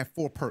we still have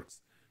 4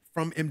 perks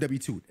from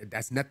MW2.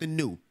 That's nothing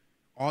new.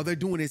 All they're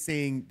doing is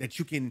saying that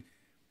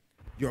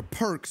your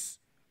perks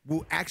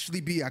will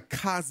actually be a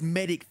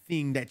cosmetic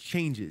thing that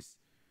changes.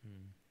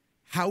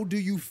 How do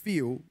you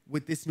feel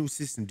with this new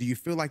system? Do you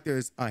feel like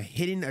there's a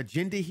hidden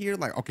agenda here?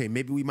 Like, okay,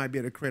 maybe we might be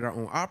able to create our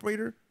own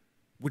operator,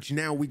 which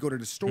now we go to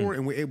the store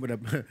and we're able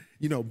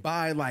to,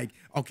 buy like,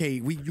 okay,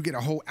 you get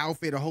a whole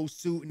outfit, a whole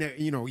suit, and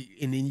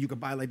and then you can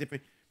buy like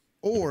different,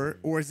 or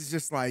is it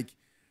just like,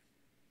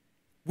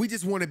 we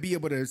just want to be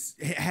able to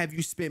have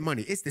you spend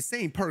money. It's the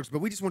same perks, but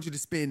we just want you to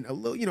spend a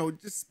little,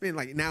 just spend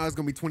like, now it's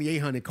going to be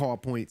 2,800 call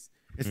points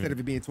instead of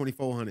it being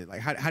 2,400.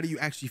 Like, how do you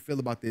actually feel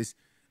about this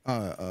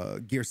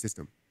gear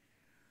system?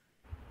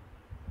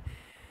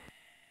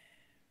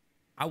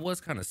 I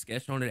was kind of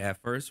sketch on it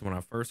at first when I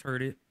first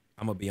heard it.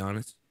 I'm going to be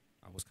honest.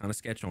 I was kind of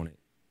sketch on it.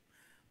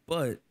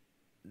 But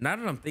now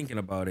that I'm thinking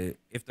about it,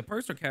 if the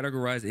perks are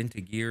categorized into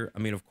gear, I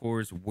mean, of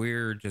course,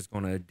 we're just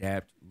going to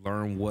adapt,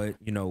 learn what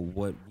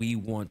we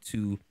want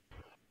to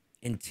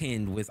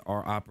intend with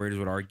our operators,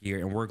 with our gear,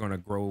 and we're going to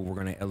grow, we're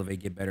going to elevate,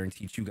 get better, and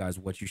teach you guys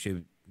what you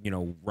should,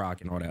 rock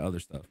and all that other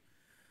stuff.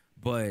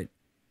 But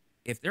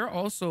if they're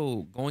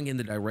also going in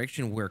the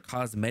direction where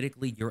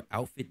cosmetically your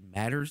outfit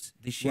matters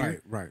this year,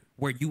 right,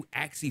 where you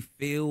actually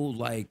feel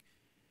like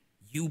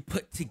you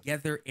put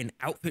together an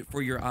outfit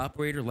for your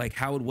operator, like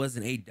how it was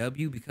in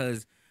AW,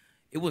 because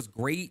it was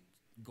great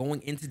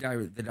going into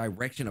the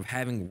direction of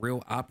having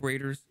real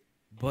operators.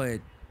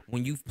 But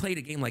when you've played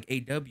a game like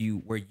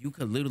AW, where you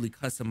could literally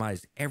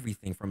customize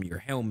everything from your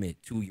helmet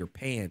to your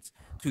pants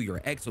to your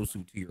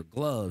exosuit to your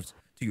gloves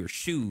to your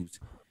shoes,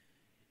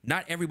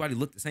 not everybody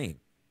looked the same.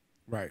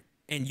 Right.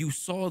 And you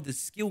saw the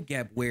skill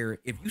gap where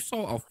if you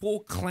saw a full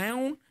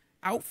clown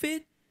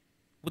outfit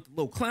with the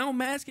little clown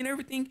mask and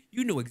everything,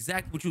 you knew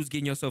exactly what you was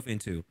getting yourself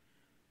into.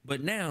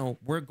 But now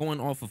we're going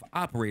off of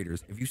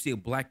operators. If you see a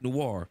Black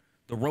Noir,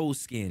 the Rose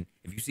Skin,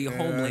 if you see a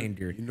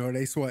Homelander,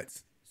 they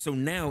sweats. So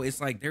now it's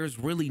like there's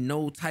really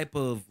no type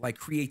of like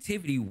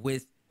creativity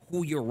with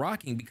who you're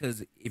rocking,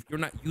 because if you're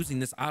not using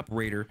this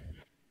operator,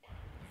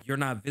 you're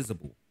not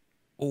visible.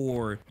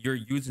 Or you're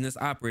using this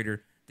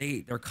operator,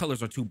 their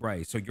colors are too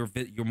bright, so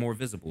you're more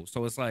visible.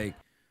 So it's like,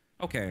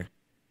 okay,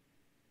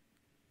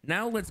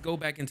 now let's go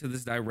back into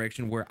this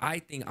direction where I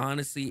think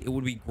honestly it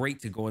would be great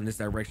to go in this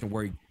direction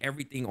where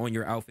everything on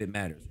your outfit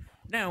matters.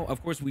 Now,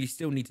 of course, we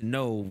still need to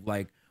know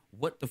like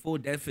what the full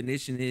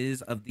definition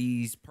is of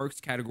these perks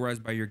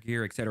categorized by your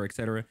gear, et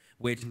cetera,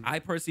 which I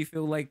personally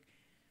feel like,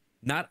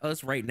 not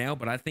us right now,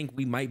 but I think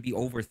we might be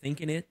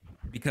overthinking it,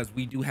 because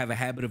we do have a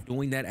habit of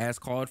doing that as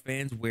COD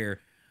fans, where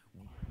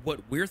what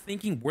we're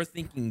thinking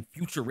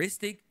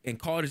futuristic, and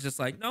COD is just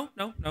like, no,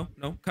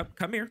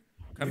 come here.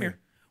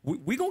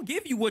 We gonna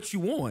give you what you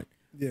want,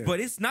 but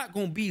it's not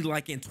gonna be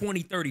like in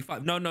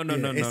 2035. No.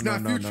 It's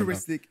not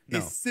futuristic. No.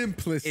 It's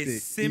simplistic.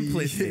 It's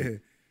simplistic. Yeah.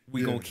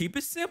 We gonna keep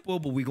it simple,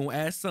 but we gonna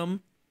add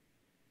some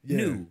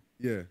new.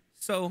 Yeah.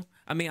 So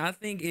I mean, I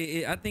think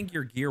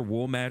your gear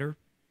will matter.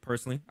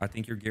 Personally, I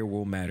think your gear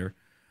will matter.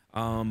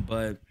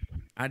 But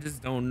I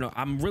just don't know.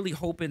 I'm really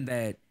hoping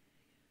that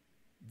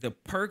the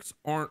perks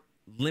aren't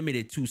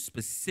limited to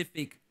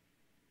specific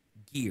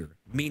gear,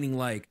 meaning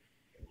like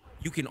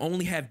you can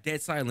only have dead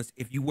silence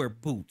if you wear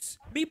boots.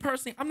 Me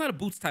personally, I'm not a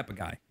boots type of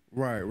guy.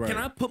 Right. Can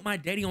I put my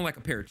daddy on like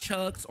a pair of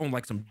Chucks, on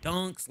like some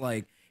Dunks,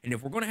 like? And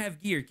if we're gonna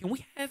have gear, can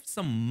we have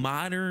some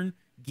modern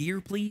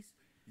gear, please?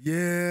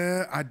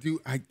 Yeah, I do.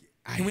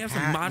 Can we have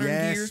some modern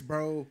gear? Yes,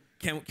 bro.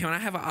 Can I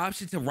have an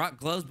option to rock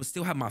gloves but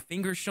still have my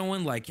fingers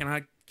showing? Like, can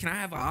I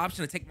have an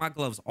option to take my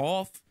gloves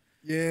off?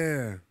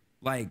 Yeah.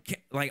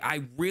 Like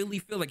I really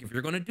feel like if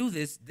you're gonna do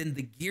this, then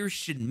the gear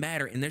should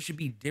matter, and there should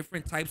be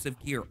different types of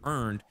gear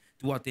earned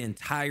throughout the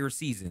entire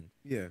season.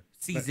 Yeah.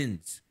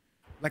 Seasons.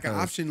 Like an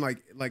option,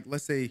 like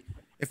let's say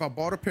if I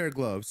bought a pair of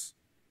gloves,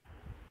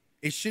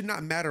 it should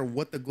not matter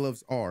what the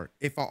gloves are.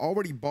 If I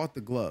already bought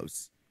the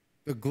gloves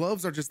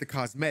are just the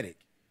cosmetic.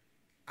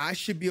 I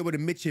should be able to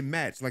mix and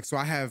match. Like, so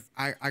I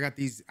got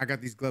these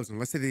gloves, and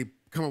let's say they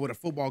come up with a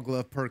football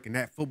glove perk, and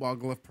that football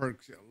glove perk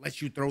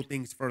lets you throw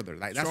things further.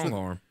 Like that's strong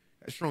arm.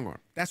 Strong arm.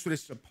 That's what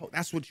it's supposed.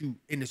 That's what you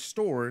in the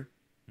store.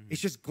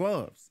 It's just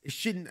gloves. It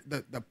shouldn't.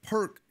 The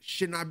perk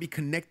should not be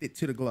connected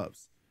to the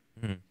gloves.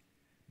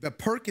 The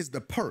perk is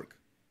the perk,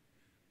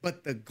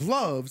 but the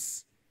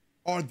gloves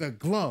are the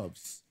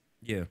gloves.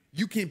 Yeah.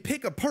 You can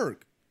pick a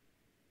perk,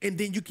 and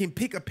then you can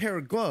pick a pair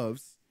of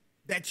gloves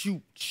that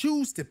you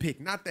choose to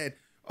pick. Not that,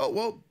 oh,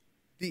 well,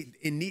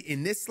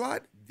 in this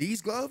slot,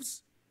 these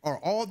gloves are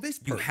all this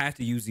perk. You have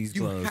to use these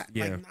gloves.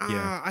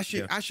 I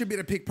should be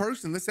the pick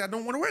person. Let's say I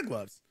don't want to wear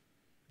gloves.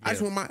 I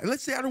just want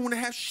let's say I don't want to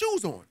have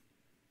shoes on.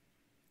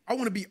 I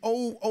want to be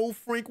old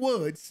Frank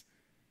Woods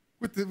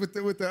with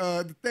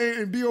the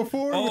thing and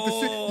BO4 with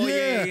the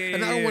shit.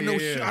 And I don't want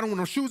I don't want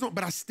no shoes on,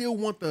 but I still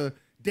want the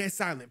dead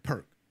silent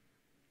perk.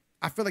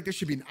 I feel like there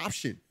should be an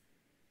option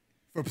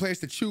for players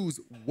to choose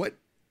what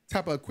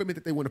type of equipment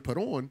that they want to put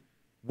on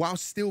while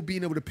still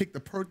being able to pick the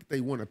perk that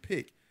they want to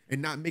pick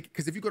and not make it.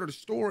 Because if you go to the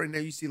store and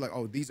then you see like,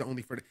 oh, these are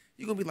only for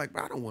you're going to be like,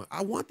 bro,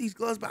 I want these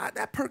gloves, but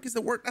that perk is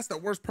that's the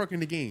worst perk in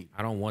the game.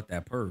 I don't want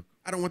that perk.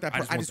 I don't want that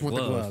perk. I just want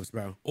the gloves,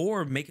 bro.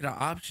 Or make it an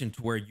option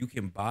to where you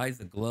can buy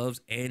the gloves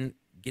and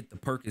get the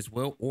perk as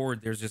well. Or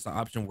there's just an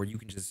option where you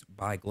can just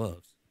buy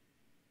gloves.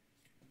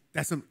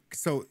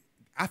 So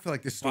I feel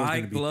like this is buy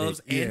gloves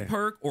and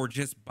perk, or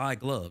just buy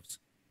gloves.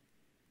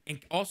 And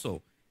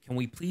also, can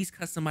we please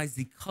customize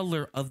the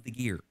color of the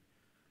gear?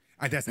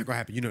 That's not gonna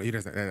happen.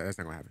 That's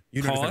not gonna happen.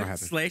 You know that's not gonna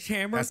happen.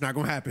 Sledgehammer. That's not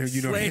gonna happen.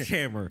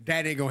 Sledgehammer.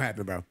 That ain't gonna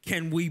happen, bro.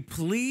 Can we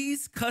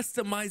please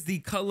customize the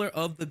color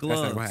of the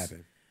gloves? That's not gonna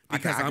happen.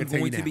 Because I'm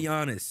going to be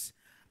honest.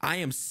 I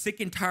am sick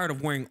and tired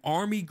of wearing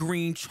army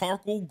green,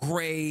 charcoal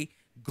gray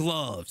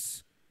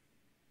gloves.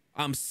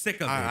 I'm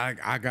sick of it.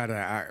 I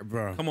gotta,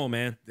 bro. Come on,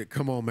 man.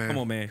 Come on, man.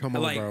 Come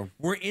on, bro.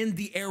 We're in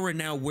the era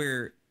now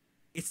where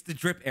it's the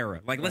drip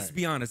era. Like, let's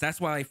be honest. That's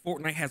why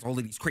Fortnite has all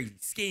of these crazy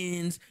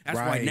skins. That's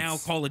why now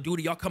Call of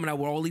Duty, y'all coming out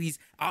with all of these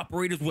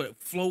operators with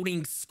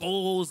floating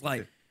skulls.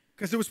 Like,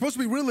 because it was supposed to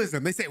be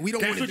realism. They said we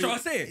don't want to do.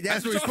 That's what y'all said.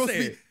 That's what it's supposed to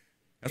be.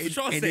 That's what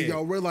y'all said. And then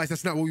y'all realize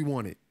that's not what we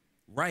wanted.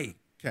 Right.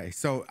 Okay,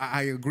 so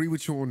I agree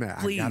with you on that.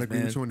 Please, I gotta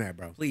agree with you on that,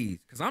 bro. Please,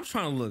 because I'm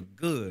trying to look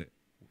good.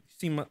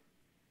 See my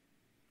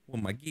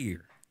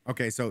gear.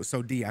 Okay, so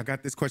D, I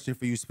got this question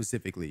for you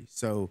specifically.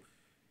 So,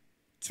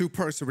 2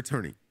 perks are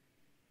returning.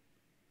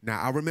 Now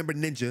I remember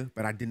Ninja,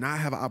 but I did not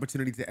have an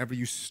opportunity to ever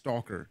use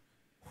Stalker.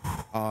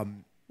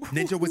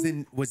 Ninja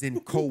was in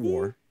Cold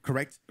War,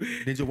 correct?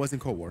 Ninja was in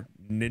Cold War.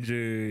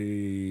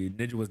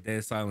 Ninja was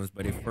Dead Silence,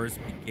 but it first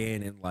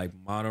began in like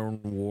Modern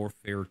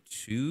Warfare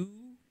 2.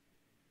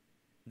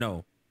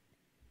 No,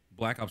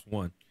 Black Ops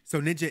 1.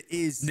 So Ninja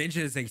is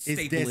a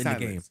staple in the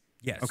game.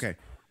 Yes. Okay.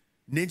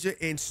 Ninja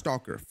and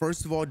Stalker.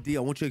 First of all, D,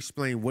 I want you to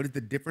explain what is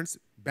the difference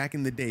back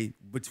in the day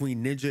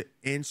between Ninja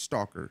and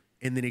Stalker,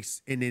 and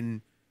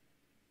then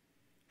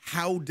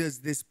how do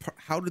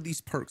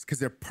these perks, because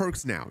they're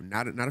perks now,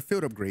 not a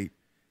field upgrade.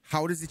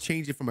 How does it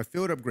change it from a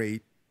field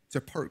upgrade to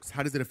perks?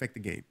 How does it affect the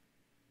game?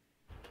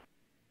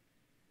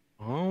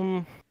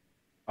 I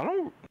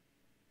don't.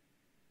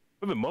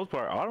 For the most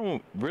part, I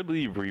don't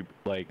really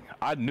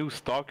I knew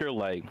Stalker,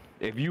 like,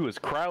 if you was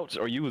crouch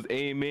or you was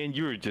aiming,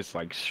 you were just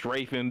like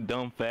strafing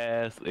dumb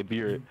fast. If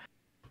you're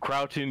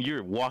crouching,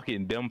 you're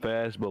walking dumb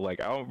fast. But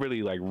like, I don't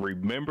really like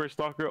remember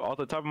Stalker off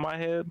the top of my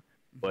head.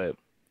 But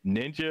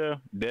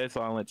Ninja, Dead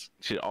Silence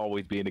should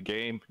always be in the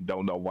game.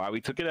 Don't know why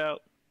we took it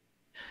out.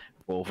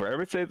 Well,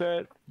 forever say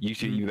that you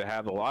should either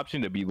have the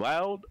option to be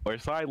loud or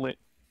silent.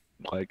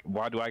 Like,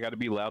 why do I got to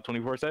be loud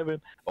 24/7,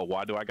 or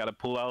why do I got to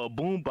pull out a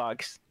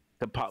boombox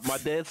to pop my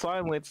Dead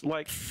Silence?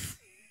 Like,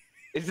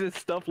 it's just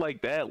stuff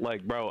like that.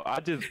 Like, bro, I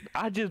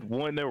just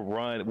want to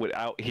run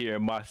without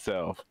hearing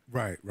myself.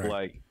 Right.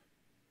 Like,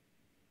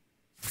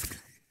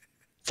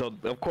 so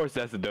of course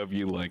that's a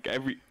W. Like,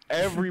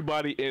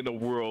 everybody in the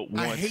world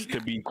wants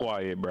to be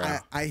quiet, bro.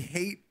 I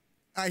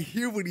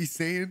hear what he's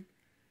saying.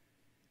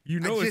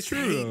 It's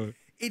true.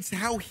 It's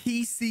how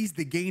he sees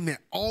the game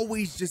that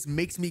always just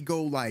makes me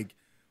go like,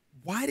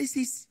 why does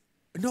he?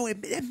 No,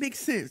 it makes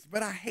sense,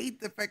 but I hate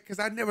the fact, because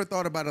I never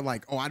thought about it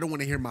like, oh, I don't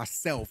want to hear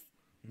myself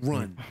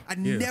run. I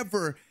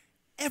never,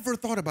 ever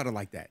thought about it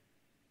like that.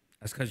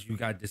 That's because you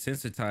got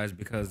desensitized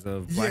because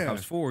of Black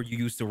Ops 4. You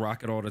used to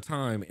rock it all the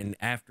time, and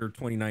after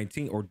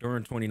 2019 or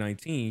during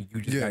 2019,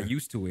 you just got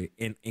used to it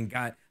and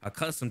got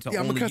accustomed to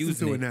only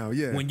using it now.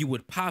 When you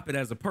would pop it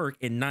as a perk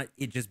and not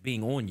it just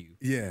being on you.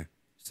 Yeah.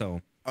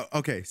 So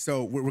okay,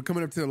 so we're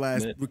coming up to the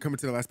last. We're coming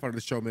to the last part of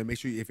the show, man. Make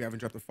sure if you haven't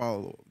dropped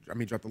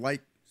drop the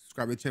like,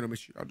 subscribe to the channel. Make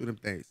sure y'all do them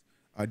things.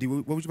 D,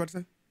 what was you about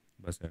to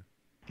say?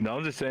 No,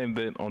 I'm just saying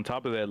that on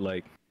top of that,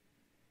 like,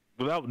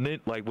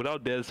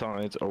 without Dead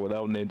Silence or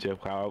without Ninja,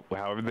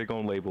 however they're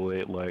gonna label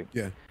it, like,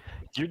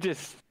 you're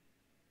just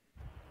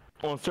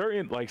on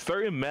certain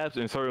maps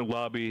and certain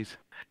lobbies,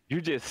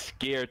 you're just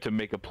scared to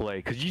make a play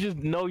because you just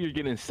know you're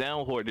getting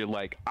sound hoarded.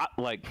 Like,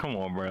 come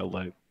on, bro,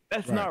 like,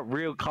 that's not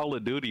real Call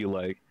of Duty.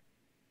 Like,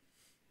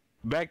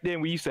 back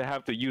then we used to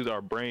have to use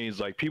our brains.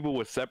 Like, people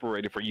were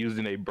separated for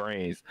using their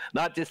brains,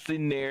 not just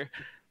sitting there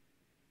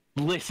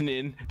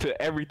listening to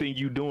everything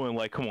you doing.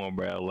 Like, come on,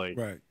 bro, like,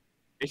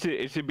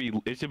 it should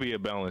be a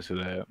balance to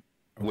that,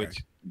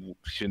 which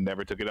should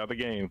never took it out of the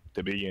game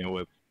to begin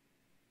with.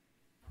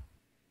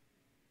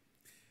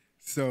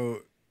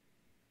 So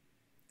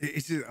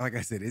it's just like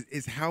I said,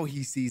 it's how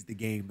he sees the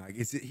game. Like,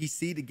 he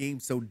see the game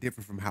so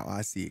different from how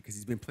I see it because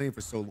he's been playing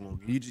for so long.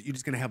 You're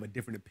just gonna have a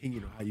different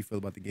opinion on how you feel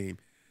about the game.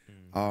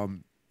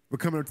 We're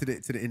coming up to the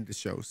end of the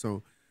show,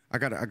 so I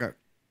got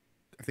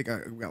I think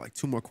we got like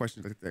 2 more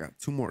questions. I think I got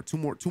two more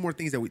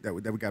things that we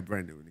got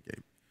brand new in the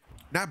game.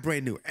 Not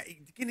brand new.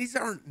 Again, these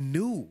aren't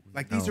new.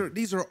 Like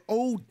these are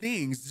old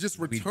things just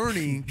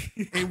returning,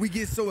 and we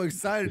get so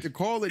excited to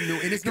call it new.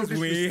 And it's no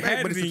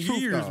disrespect, but it's the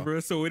truth, though.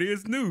 Bro. So it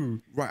is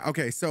new. Right.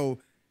 Okay. So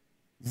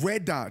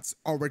red dots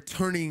are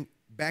returning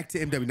back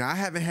to MW. Now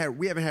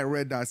we haven't had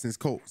red dots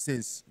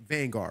since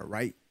Vanguard,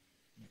 right?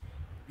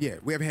 Yeah,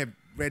 we haven't had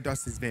red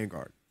dots since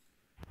Vanguard.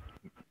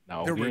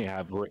 No, we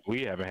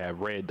haven't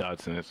had red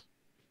dots since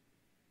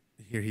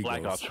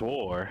Black Ops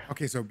 4.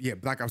 Okay, so yeah,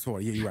 Black Ops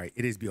 4. Yeah, you're right.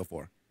 It is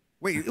BO4.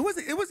 Wait, it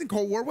wasn't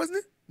Cold War, wasn't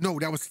it? No,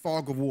 that was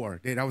Fog of War.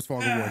 Yeah, that was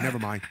Fog of War. Never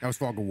mind. That was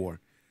Fog of War.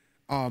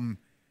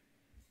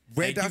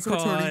 Red dots are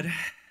returning.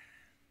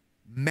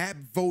 Map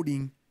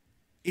voting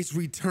is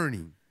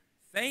returning.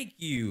 Thank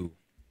you.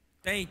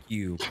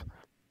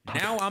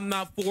 Now I'm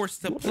not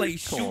forced to play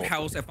Shoot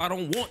House if I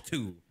don't want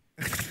to.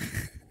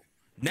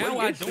 Now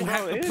I don't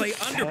have to play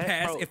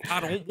Underpass if I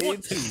don't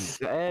want to.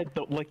 Sad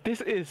though. Like,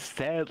 this is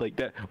sad. Like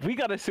that. We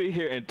gotta sit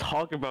here and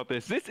talk about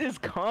this. This is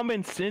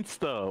common sense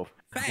stuff.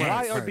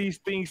 Why are these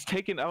things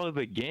taken out of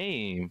the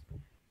game,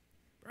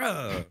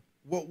 Bruh.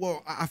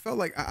 Well, I felt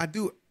like I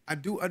do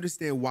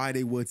understand why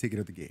they would take it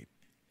out of the game.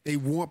 They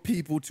want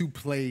people to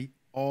play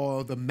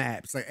all the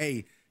maps. Like,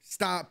 hey,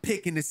 stop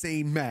picking the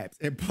same maps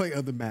and play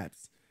other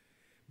maps.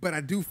 But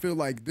I do feel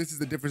like this is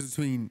the difference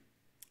between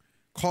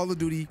Call of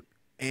Duty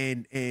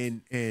and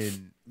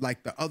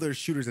like the other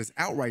shooters that's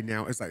out right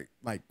now. It's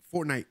like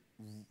Fortnite,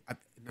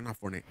 not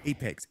Fortnite,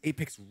 Apex.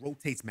 Apex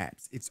rotates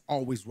maps. It's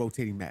always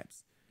rotating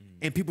maps.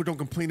 And people don't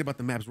complain about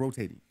the maps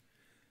rotating.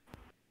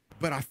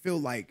 But I feel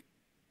like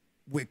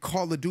with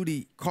Call of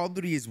Duty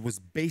was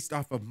based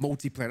off of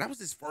multiplayer. That was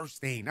his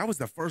first thing. That was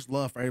the first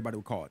love for everybody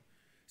with COD.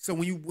 So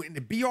when you went in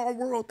the BR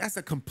world, that's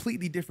a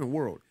completely different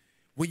world.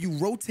 When you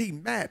rotate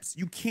maps,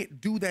 you can't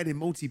do that in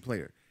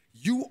multiplayer.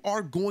 You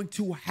are going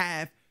to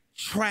have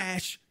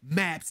trash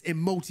maps in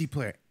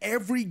multiplayer.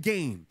 Every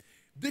game,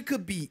 there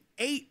could be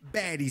 8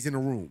 baddies in a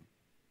room.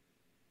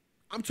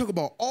 I'm talking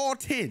about all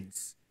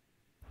 10s.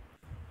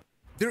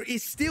 There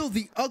is still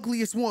the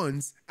ugliest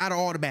ones out of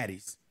all the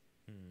baddies.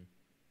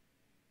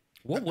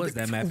 What was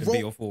that map in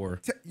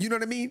BO4? You know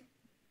what I mean?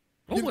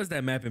 What was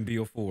that map in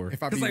BO4?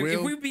 If I be real,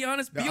 if we be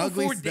honest,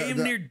 BO4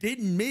 damn near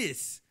didn't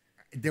miss.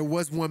 There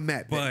was one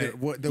map, but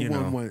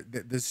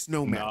the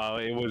snow map. No,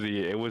 it was.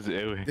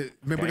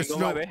 Remember the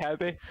snow?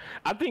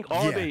 I think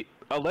all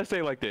let's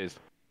say like this.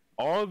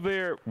 All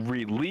their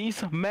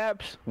release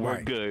maps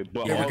were good,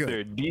 but all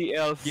their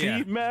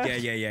DLC maps.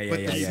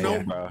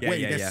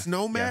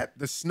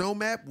 The snow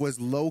map was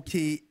low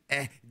key.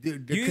 You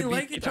didn't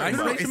like it? I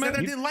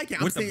didn't like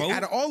it. I'm saying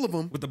out of all of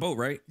them, with the boat,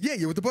 right?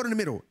 Yeah, with the boat in the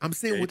middle. I'm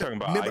saying with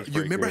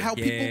you remember how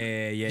people?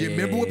 You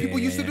remember what people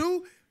used to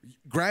do?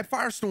 Grab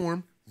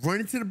Firestorm, run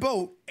into the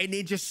boat, and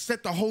then just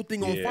set the whole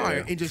thing on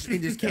fire and just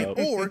camp,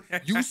 or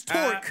use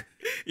torque.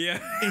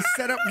 And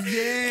set up,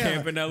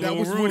 camp in that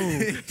little room.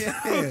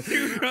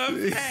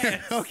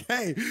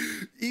 Okay.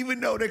 Even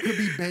though there could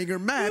be banger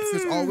maps,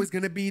 there's always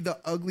going to be the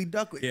ugly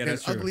duckling. Yeah,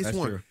 that's true. Ugliest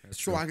one. True. That's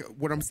true.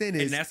 What I'm saying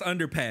is, and that's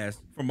Underpass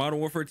from Modern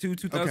Warfare 2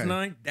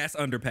 2009. Okay. That's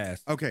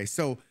Underpass. Okay,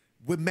 so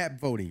with map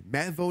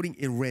voting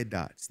and red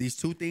dots, these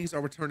two things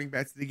are returning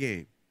back to the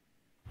game.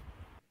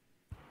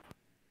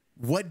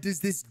 What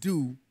does this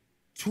do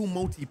to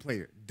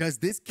multiplayer? Does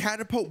this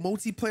catapult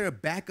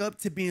multiplayer back up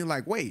to being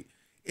like, wait,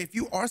 if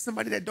you are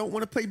somebody that don't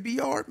want to play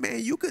BR,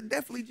 man, you could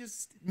definitely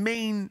just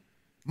main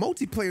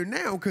multiplayer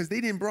now, because they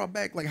didn't brought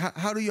back, like,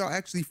 how do y'all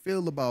actually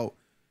feel about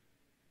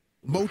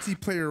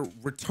multiplayer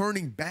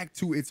returning back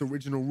to its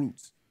original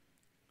roots?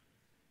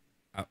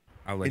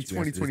 I'll let in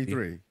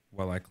 2023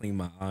 while I clean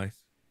my eyes.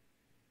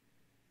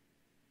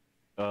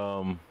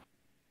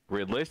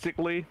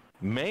 Realistically,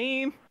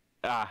 main,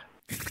 I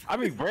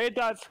mean, red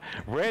dots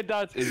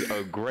is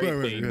a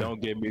great thing.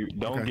 Don't get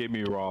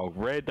me wrong.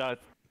 Red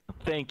dots,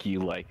 thank you.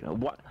 Like,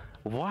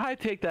 why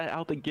take that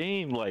out the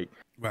game? Like,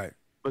 right.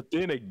 But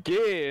then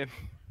again,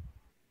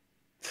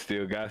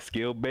 still got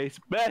skill-based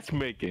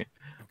matchmaking.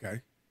 Okay.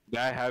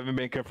 That haven't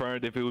been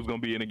confirmed if it was gonna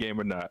be in the game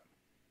or not.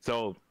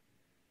 So,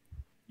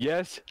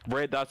 yes,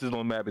 red dots is on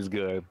the map is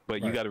good,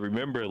 but you got to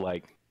remember,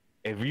 like,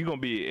 if you're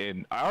gonna be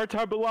in our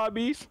type of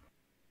lobbies,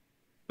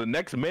 the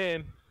next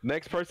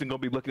person gonna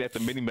be looking at the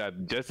mini map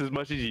just as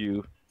much as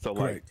you. So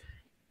like,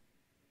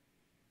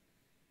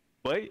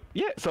 but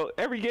yeah, so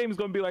every game is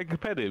gonna be like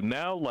competitive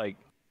now. Like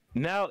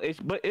now,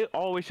 but it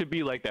always should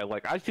be like that.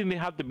 Like, I shouldn't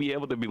have to be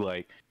able to be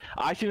like,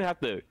 I shouldn't have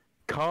to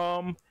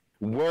come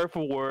word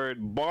for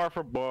word, bar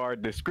for bar,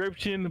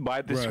 description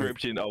by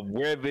description of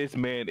where this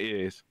man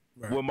is.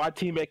 When my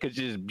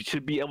teammate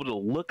should be able to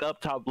look up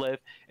top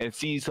left and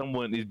see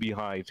someone is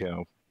behind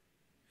him.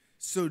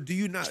 So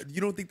you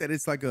don't think that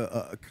it's like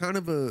a kind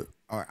of a,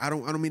 I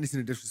don't mean this in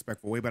a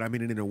disrespectful way, but I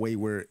mean it in a way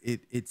where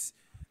it's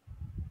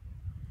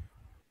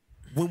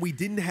when we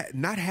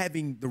not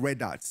having the red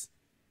dots,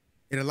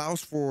 it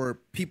allows for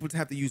people to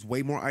have to use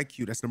way more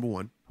IQ. That's number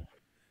one.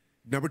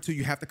 Number two,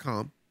 you have to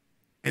calm.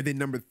 And then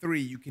number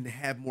three, you can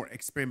have more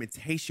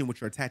experimentation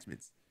with your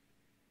attachments.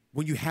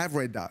 When you have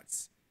red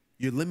dots,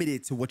 you're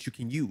limited to what you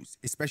can use,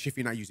 especially if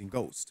you're not using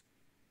Ghost.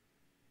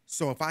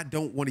 So if I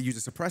don't want to use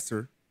a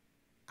suppressor,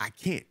 I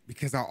can't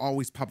because I'll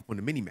always pop up on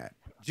the mini map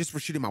just for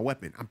shooting my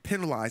weapon. I'm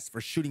penalized for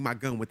shooting my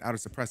gun without a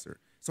suppressor.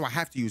 So I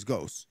have to use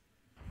Ghost.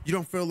 You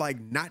don't feel like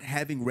not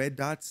having red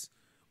dots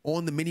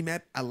on the mini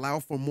map allow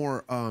for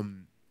more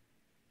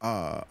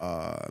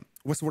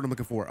what's the word I'm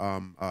looking for?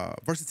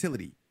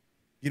 Versatility.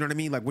 You know what I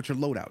mean? Like with your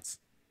loadouts.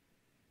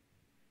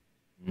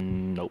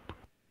 Nope.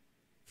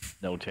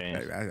 No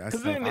chance. I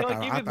thought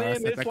I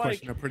set that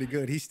question up pretty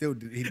good. He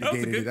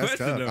negated it. That's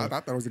tough. I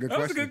thought that was a good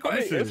question. That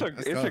was a good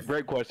question. It's a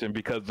great question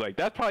because like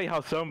that's probably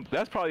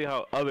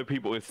how other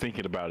people is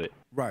thinking about it.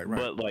 Right.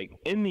 But like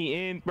in the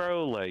end,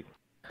 bro, like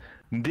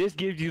this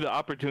gives you the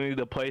opportunity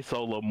to play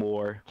solo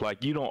more.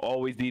 Like you don't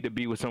always need to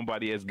be with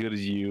somebody as good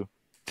as you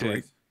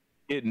to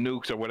get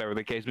nukes or whatever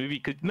the case may be.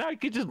 Because now you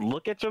could just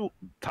look at your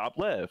top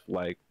left,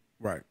 like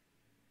right.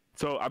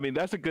 So I mean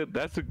that's a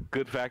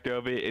good factor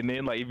of it. And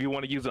then like if you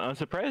want to use it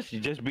unsuppressed, you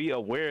just be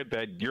aware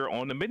that you're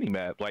on the mini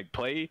map. Like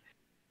play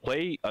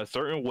a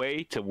certain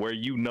way to where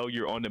you know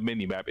you're on the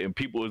mini map and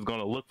people is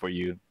gonna look for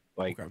you.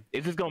 Like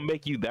it's just gonna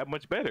make you that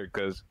much better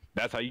because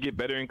that's how you get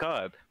better in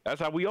COD.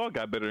 That's how we all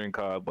got better in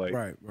COD. Like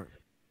right.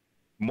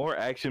 More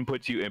action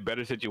puts you in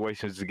better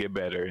situations to get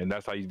better, and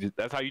that's how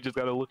you just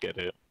gotta look at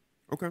it.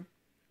 Okay.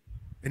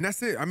 And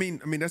that's it. I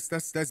mean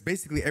that's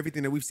basically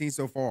everything that we've seen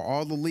so far.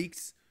 All the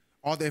leaks.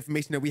 All the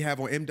information that we have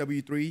on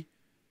MW3,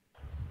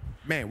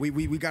 man,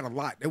 we got a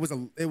lot. It was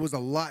a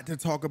lot to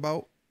talk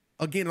about.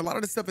 Again, a lot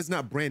of the stuff is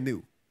not brand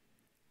new.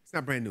 It's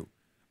not brand new.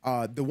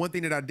 The one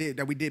thing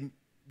that we didn't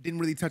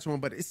really touch on,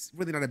 but it's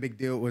really not a big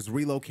deal, was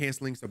reload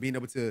canceling. So being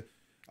able to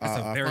that's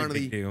a very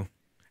big deal.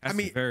 That's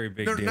a very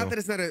big deal. Not that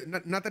it's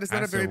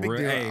not a very big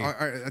deal.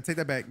 I take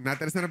that back. Not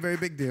that it's not a very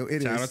big deal. It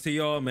is. Shout out to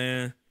y'all,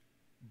 man.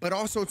 But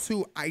also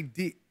too,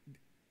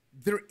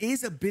 there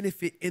is a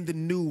benefit in the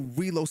new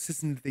reload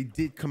system that they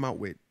did come out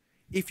with.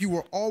 If you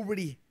were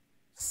already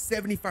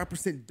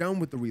 75% done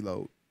with the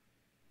reload,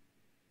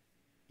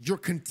 you're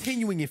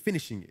continuing and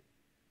finishing it.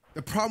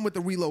 The problem with the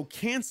reload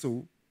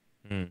cancel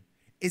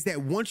is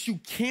that once you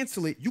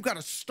cancel it, you got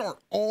to start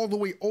all the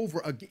way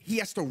over again. He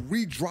has to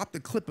re-drop the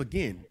clip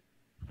again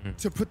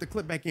to put the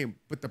clip back in.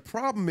 But the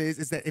problem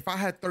is that if I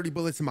had 30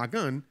 bullets in my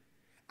gun,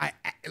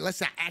 let's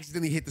say I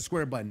accidentally hit the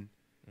square button.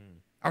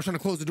 I was trying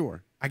to close the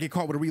door. I get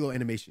caught with a reload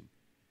animation.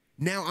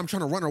 Now I'm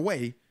trying to run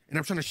away and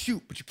I'm trying to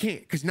shoot, but you can't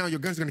because now your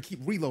gun's going to keep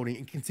reloading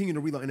and continue to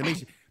reload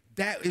animation.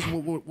 That is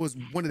what was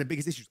one of the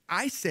biggest issues.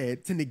 I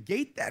said to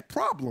negate that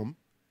problem,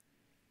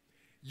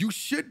 you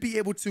should be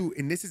able to,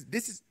 and this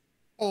is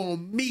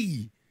on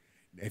me.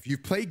 If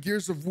you've played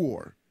Gears of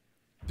War,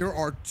 there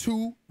are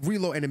 2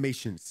 reload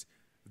animations.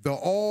 The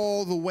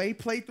all the way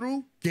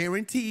playthrough,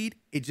 guaranteed,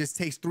 it just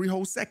takes 3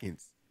 whole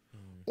seconds.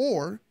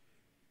 Or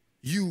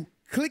you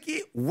click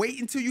it, wait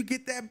until you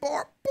get that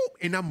bar, boop,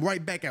 and I'm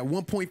right back at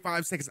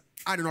 1.5 seconds.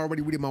 I done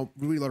already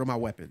reloaded my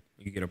weapon.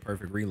 You get a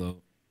perfect reload.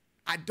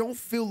 I don't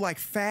feel like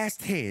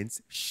fast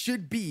hands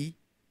should be,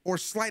 or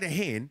sleight of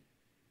hand,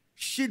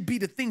 should be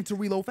the thing to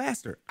reload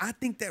faster. I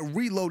think that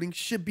reloading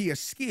should be a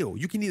skill.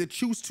 You can either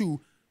choose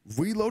to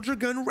reload your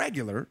gun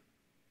regular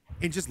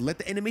and just let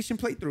the animation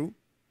play through,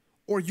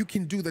 or you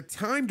can do the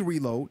timed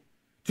reload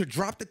to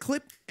drop the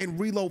clip and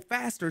reload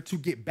faster to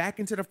get back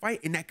into the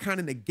fight, and that kind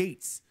of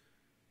negates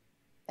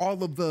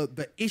all of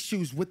the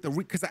issues with the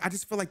because I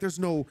just feel like there's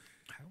no.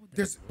 How would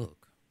that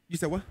look? You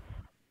said what?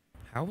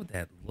 How would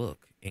that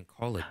look in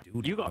Call of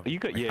Duty? You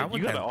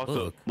gotta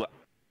also look.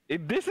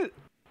 This is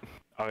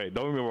okay.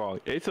 Don't get me wrong.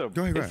 It's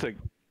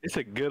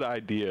a good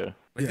idea.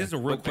 Like, this is a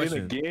real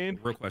question. Then again,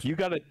 real question. You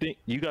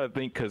gotta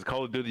think because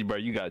Call of Duty, bro.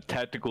 You got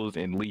tacticals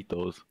and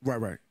lethals.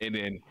 Right. And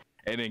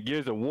then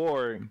Gears of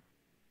War,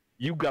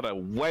 you got a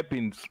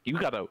weapon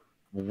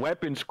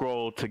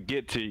scroll to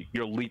get to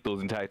your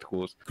lethals and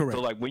tacticals. Correct.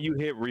 So like when you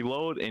hit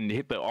reload and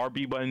hit the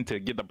RB button to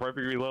get the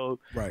perfect reload,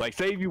 like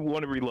say if you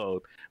want to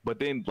reload, but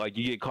then like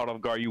you get caught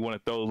off guard, you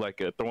want to throw like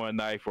a throwing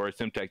knife or a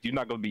Simtex, you're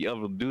not going to be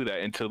able to do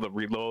that until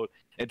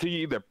you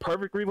either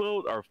perfect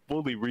reload or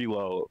fully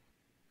reload.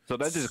 So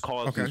that just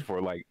causes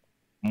for like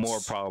more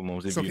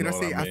problems. If so you can know I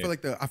say what I mean.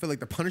 I feel like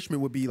the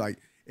punishment would be like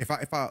if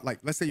I like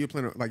let's say you're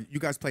playing like you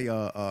guys play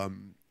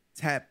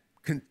tap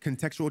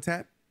contextual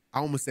tap. I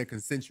almost said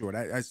consensual.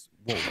 That's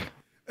whoa.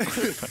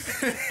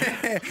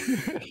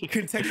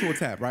 Contextual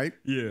tap, right?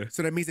 Yeah.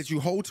 So that means that you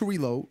hold to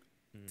reload,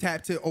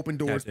 tap to open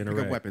doors, pick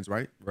up weapons,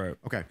 right? Right.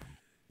 Okay.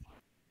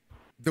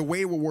 The way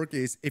it will work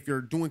is if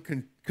you're doing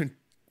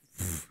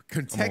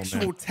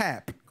contextual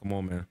tap. Come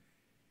on, man.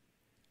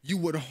 You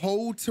would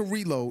hold to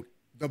reload.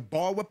 The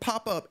bar would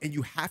pop up, and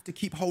you have to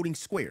keep holding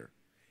square.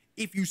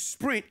 If you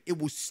sprint, it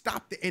will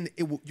stop the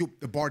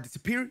the bar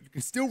disappear. You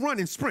can still run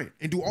and sprint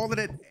and do all of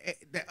that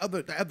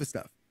other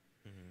stuff.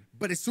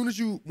 But as soon as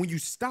when you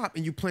stop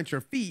and you plant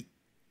your feet,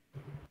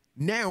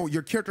 now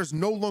your character's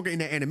no longer in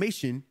that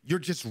animation. You're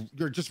just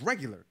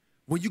regular.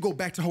 When you go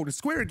back to holding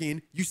square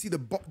again, you see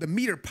the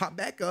meter pop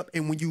back up,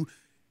 and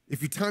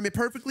if you time it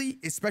perfectly,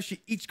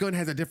 especially each gun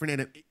has a different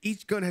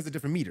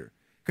meter.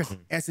 because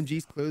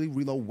SMGs clearly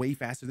reload way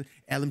faster than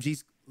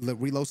LMGs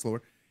reload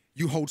slower.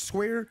 You hold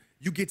square,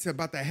 you get to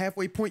about the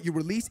halfway point, you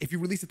release. If you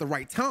release at the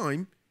right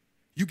time,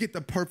 you get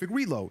the perfect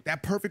reload.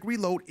 That perfect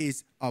reload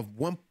is of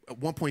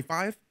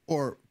 1.5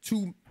 or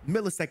 2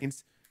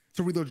 milliseconds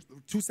to reload,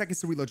 2 seconds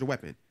to reload your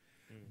weapon.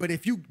 But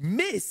if you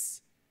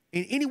miss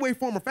in any way,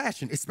 form, or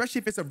fashion, especially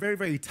if it's a very,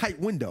 very tight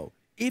window,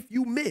 if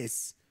you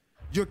miss,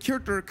 your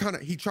character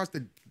he tries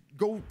to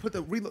go put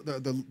the reload,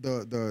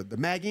 the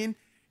mag in,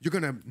 you're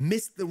gonna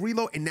miss the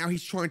reload, and now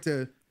he's trying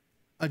to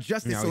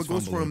adjust it so it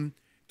goes from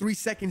 3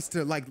 seconds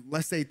to, like,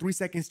 let's say 3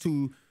 seconds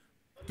to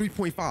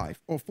 3.5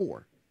 or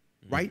 4.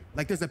 Right?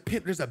 Like there's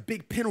a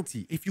big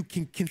penalty. If you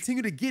can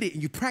continue to get it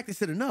and you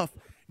practice it enough,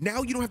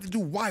 now you don't have to do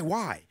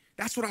YY.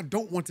 That's what I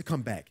don't want to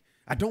come back.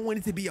 I don't want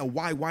it to be a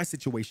YY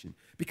situation,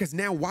 because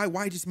now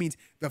YY just means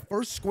the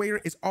first square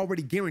is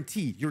already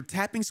guaranteed. You're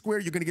tapping square,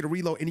 you're going to get a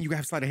reload, and then you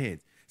have sleight of hand.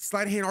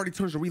 Sleight of hand already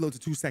turns your reload to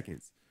 2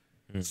 seconds.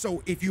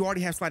 So if you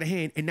already have sleight of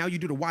hand and now you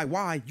do the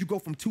YY, you go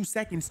from 2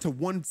 seconds to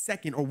 1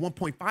 second or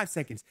 1.5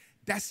 seconds.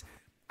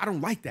 I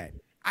don't like that.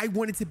 I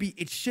want it to be,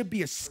 it should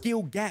be a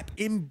skill gap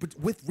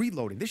with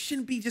reloading. This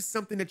shouldn't be just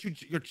something that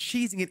you're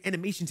cheesing an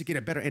animation to get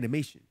a better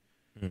animation.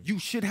 You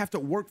should have to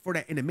work for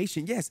that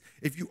animation. Yes,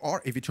 if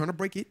you're trying to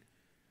break it,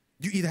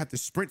 you either have to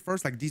sprint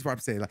first, like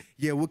TreAndJ said, like,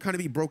 yeah, we'll kind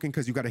of be broken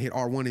because you got to hit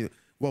R1.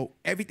 Well,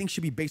 everything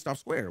should be based off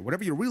square.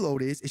 Whatever your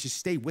reload is, it should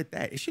stay with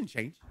that. It shouldn't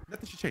change.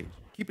 Nothing should change.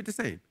 Keep it the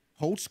same.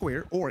 Hold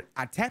square, or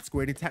I tap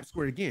square and tap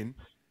square again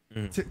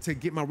to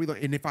get my reload.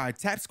 And if I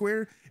tap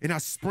square and I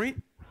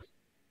sprint,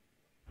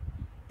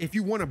 if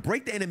you want to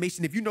break the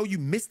animation, if you know you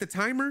missed the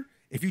timer,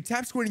 if you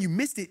tap square and you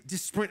missed it,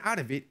 just sprint out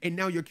of it, and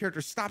now your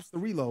character stops the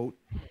reload.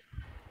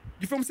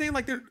 You feel what I'm saying?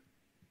 Like,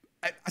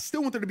 I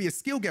still want there to be a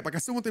skill gap. Like, I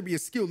still want there to be a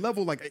skill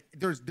level. Like,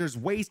 there's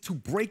ways to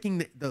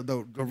breaking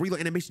the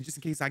reload animation just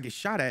in case I get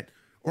shot at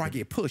or I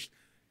get pushed.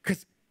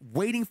 Because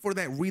waiting for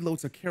that reload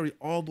to carry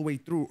all the way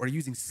through, or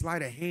using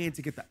sleight of hand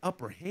to get the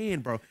upper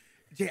hand, bro.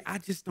 Jay, I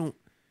just don't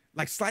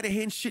like, sleight of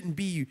hand shouldn't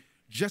be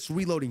just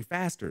reloading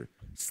faster.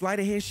 Sleight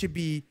of hand should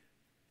be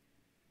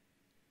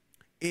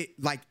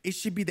it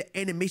should be the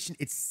animation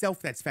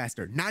itself that's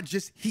faster, not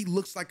just he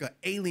looks like an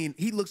alien.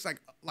 He looks like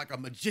a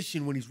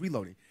magician when he's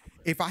reloading.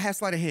 If I have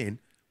sleight of hand,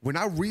 when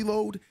I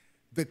reload,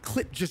 the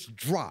clip just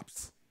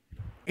drops,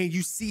 and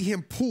you see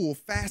him pull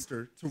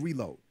faster to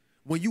reload.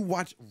 When you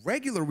watch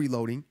regular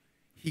reloading,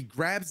 he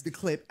grabs the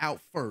clip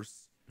out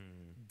first,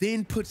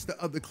 then puts the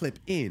other clip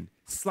in.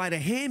 Sleight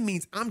of hand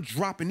means I'm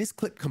dropping this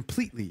clip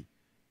completely,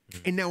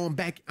 and now I'm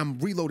back. I'm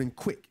reloading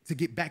quick to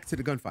get back to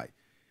the gunfight.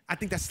 I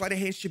think that sleight of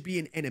hand should be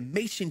an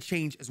animation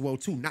change as well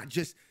too, not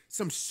just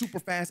some super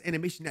fast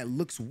animation that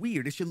looks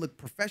weird. It should look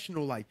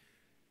professional. Like,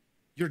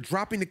 you're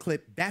dropping the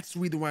clip. That's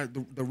the reason why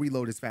the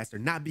reload is faster,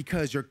 not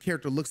because your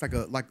character looks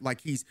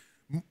like he's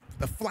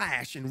the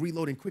Flash and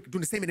reloading quick,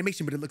 doing the same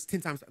animation, but it looks 10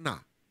 times. Nah,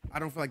 I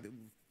don't feel like the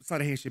sleight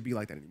of hand should be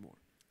like that anymore.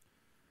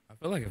 I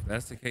feel like if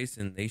that's the case,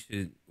 then they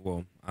should.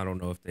 Well, I don't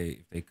know if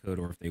they could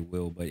or if they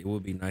will, but it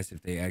would be nice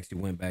if they actually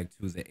went back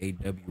to the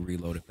AW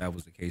reload if that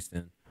was the case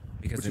then.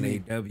 Because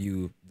in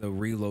AW, the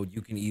reload,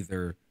 you can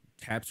either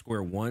tap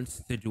square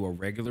once to do a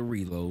regular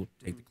reload,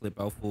 take the clip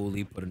out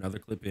fully, put another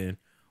clip in,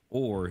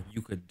 or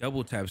you could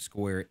double tap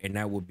square, and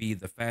that would be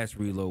the fast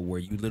reload where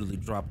you literally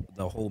drop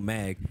the whole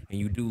mag, and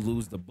you do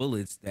lose the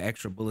bullets, the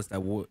extra bullets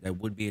that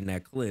would be in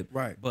that clip,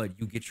 right? But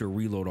you get your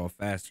reload off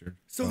faster.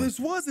 So that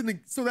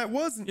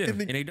wasn't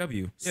in AW.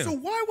 Yeah. So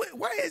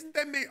why isn't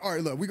that made? All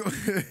right, look,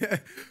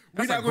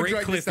 That's a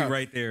great Cliffy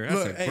right there.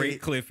 That's a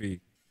great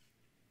Cliffy.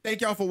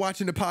 Thank y'all for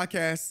watching the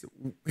podcast.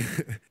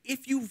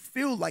 If you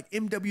feel like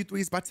MW3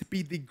 is about to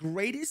be the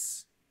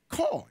greatest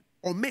card,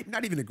 or maybe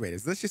not even the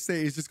greatest, let's just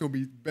say it's just going to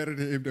be better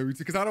than MW2,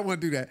 because I don't want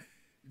to do that.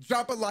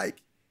 Drop a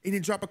like and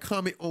then drop a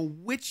comment on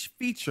which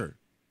feature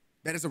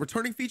that is a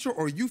returning feature,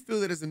 or you feel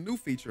that is a new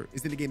feature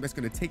is in the game that's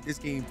going to take this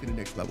game to the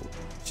next level.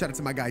 Shout out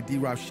to my guy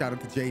TreAndJ. Shout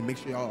out to Jay. Make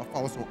sure y'all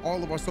follow us on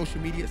all of our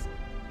social medias.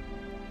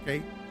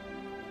 Okay?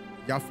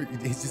 Y'all figure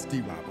it's just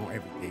TreAndJ on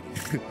everything.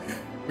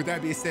 With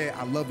that being said,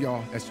 I love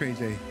y'all. That's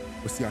TreAndJ.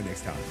 We'll see y'all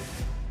next time.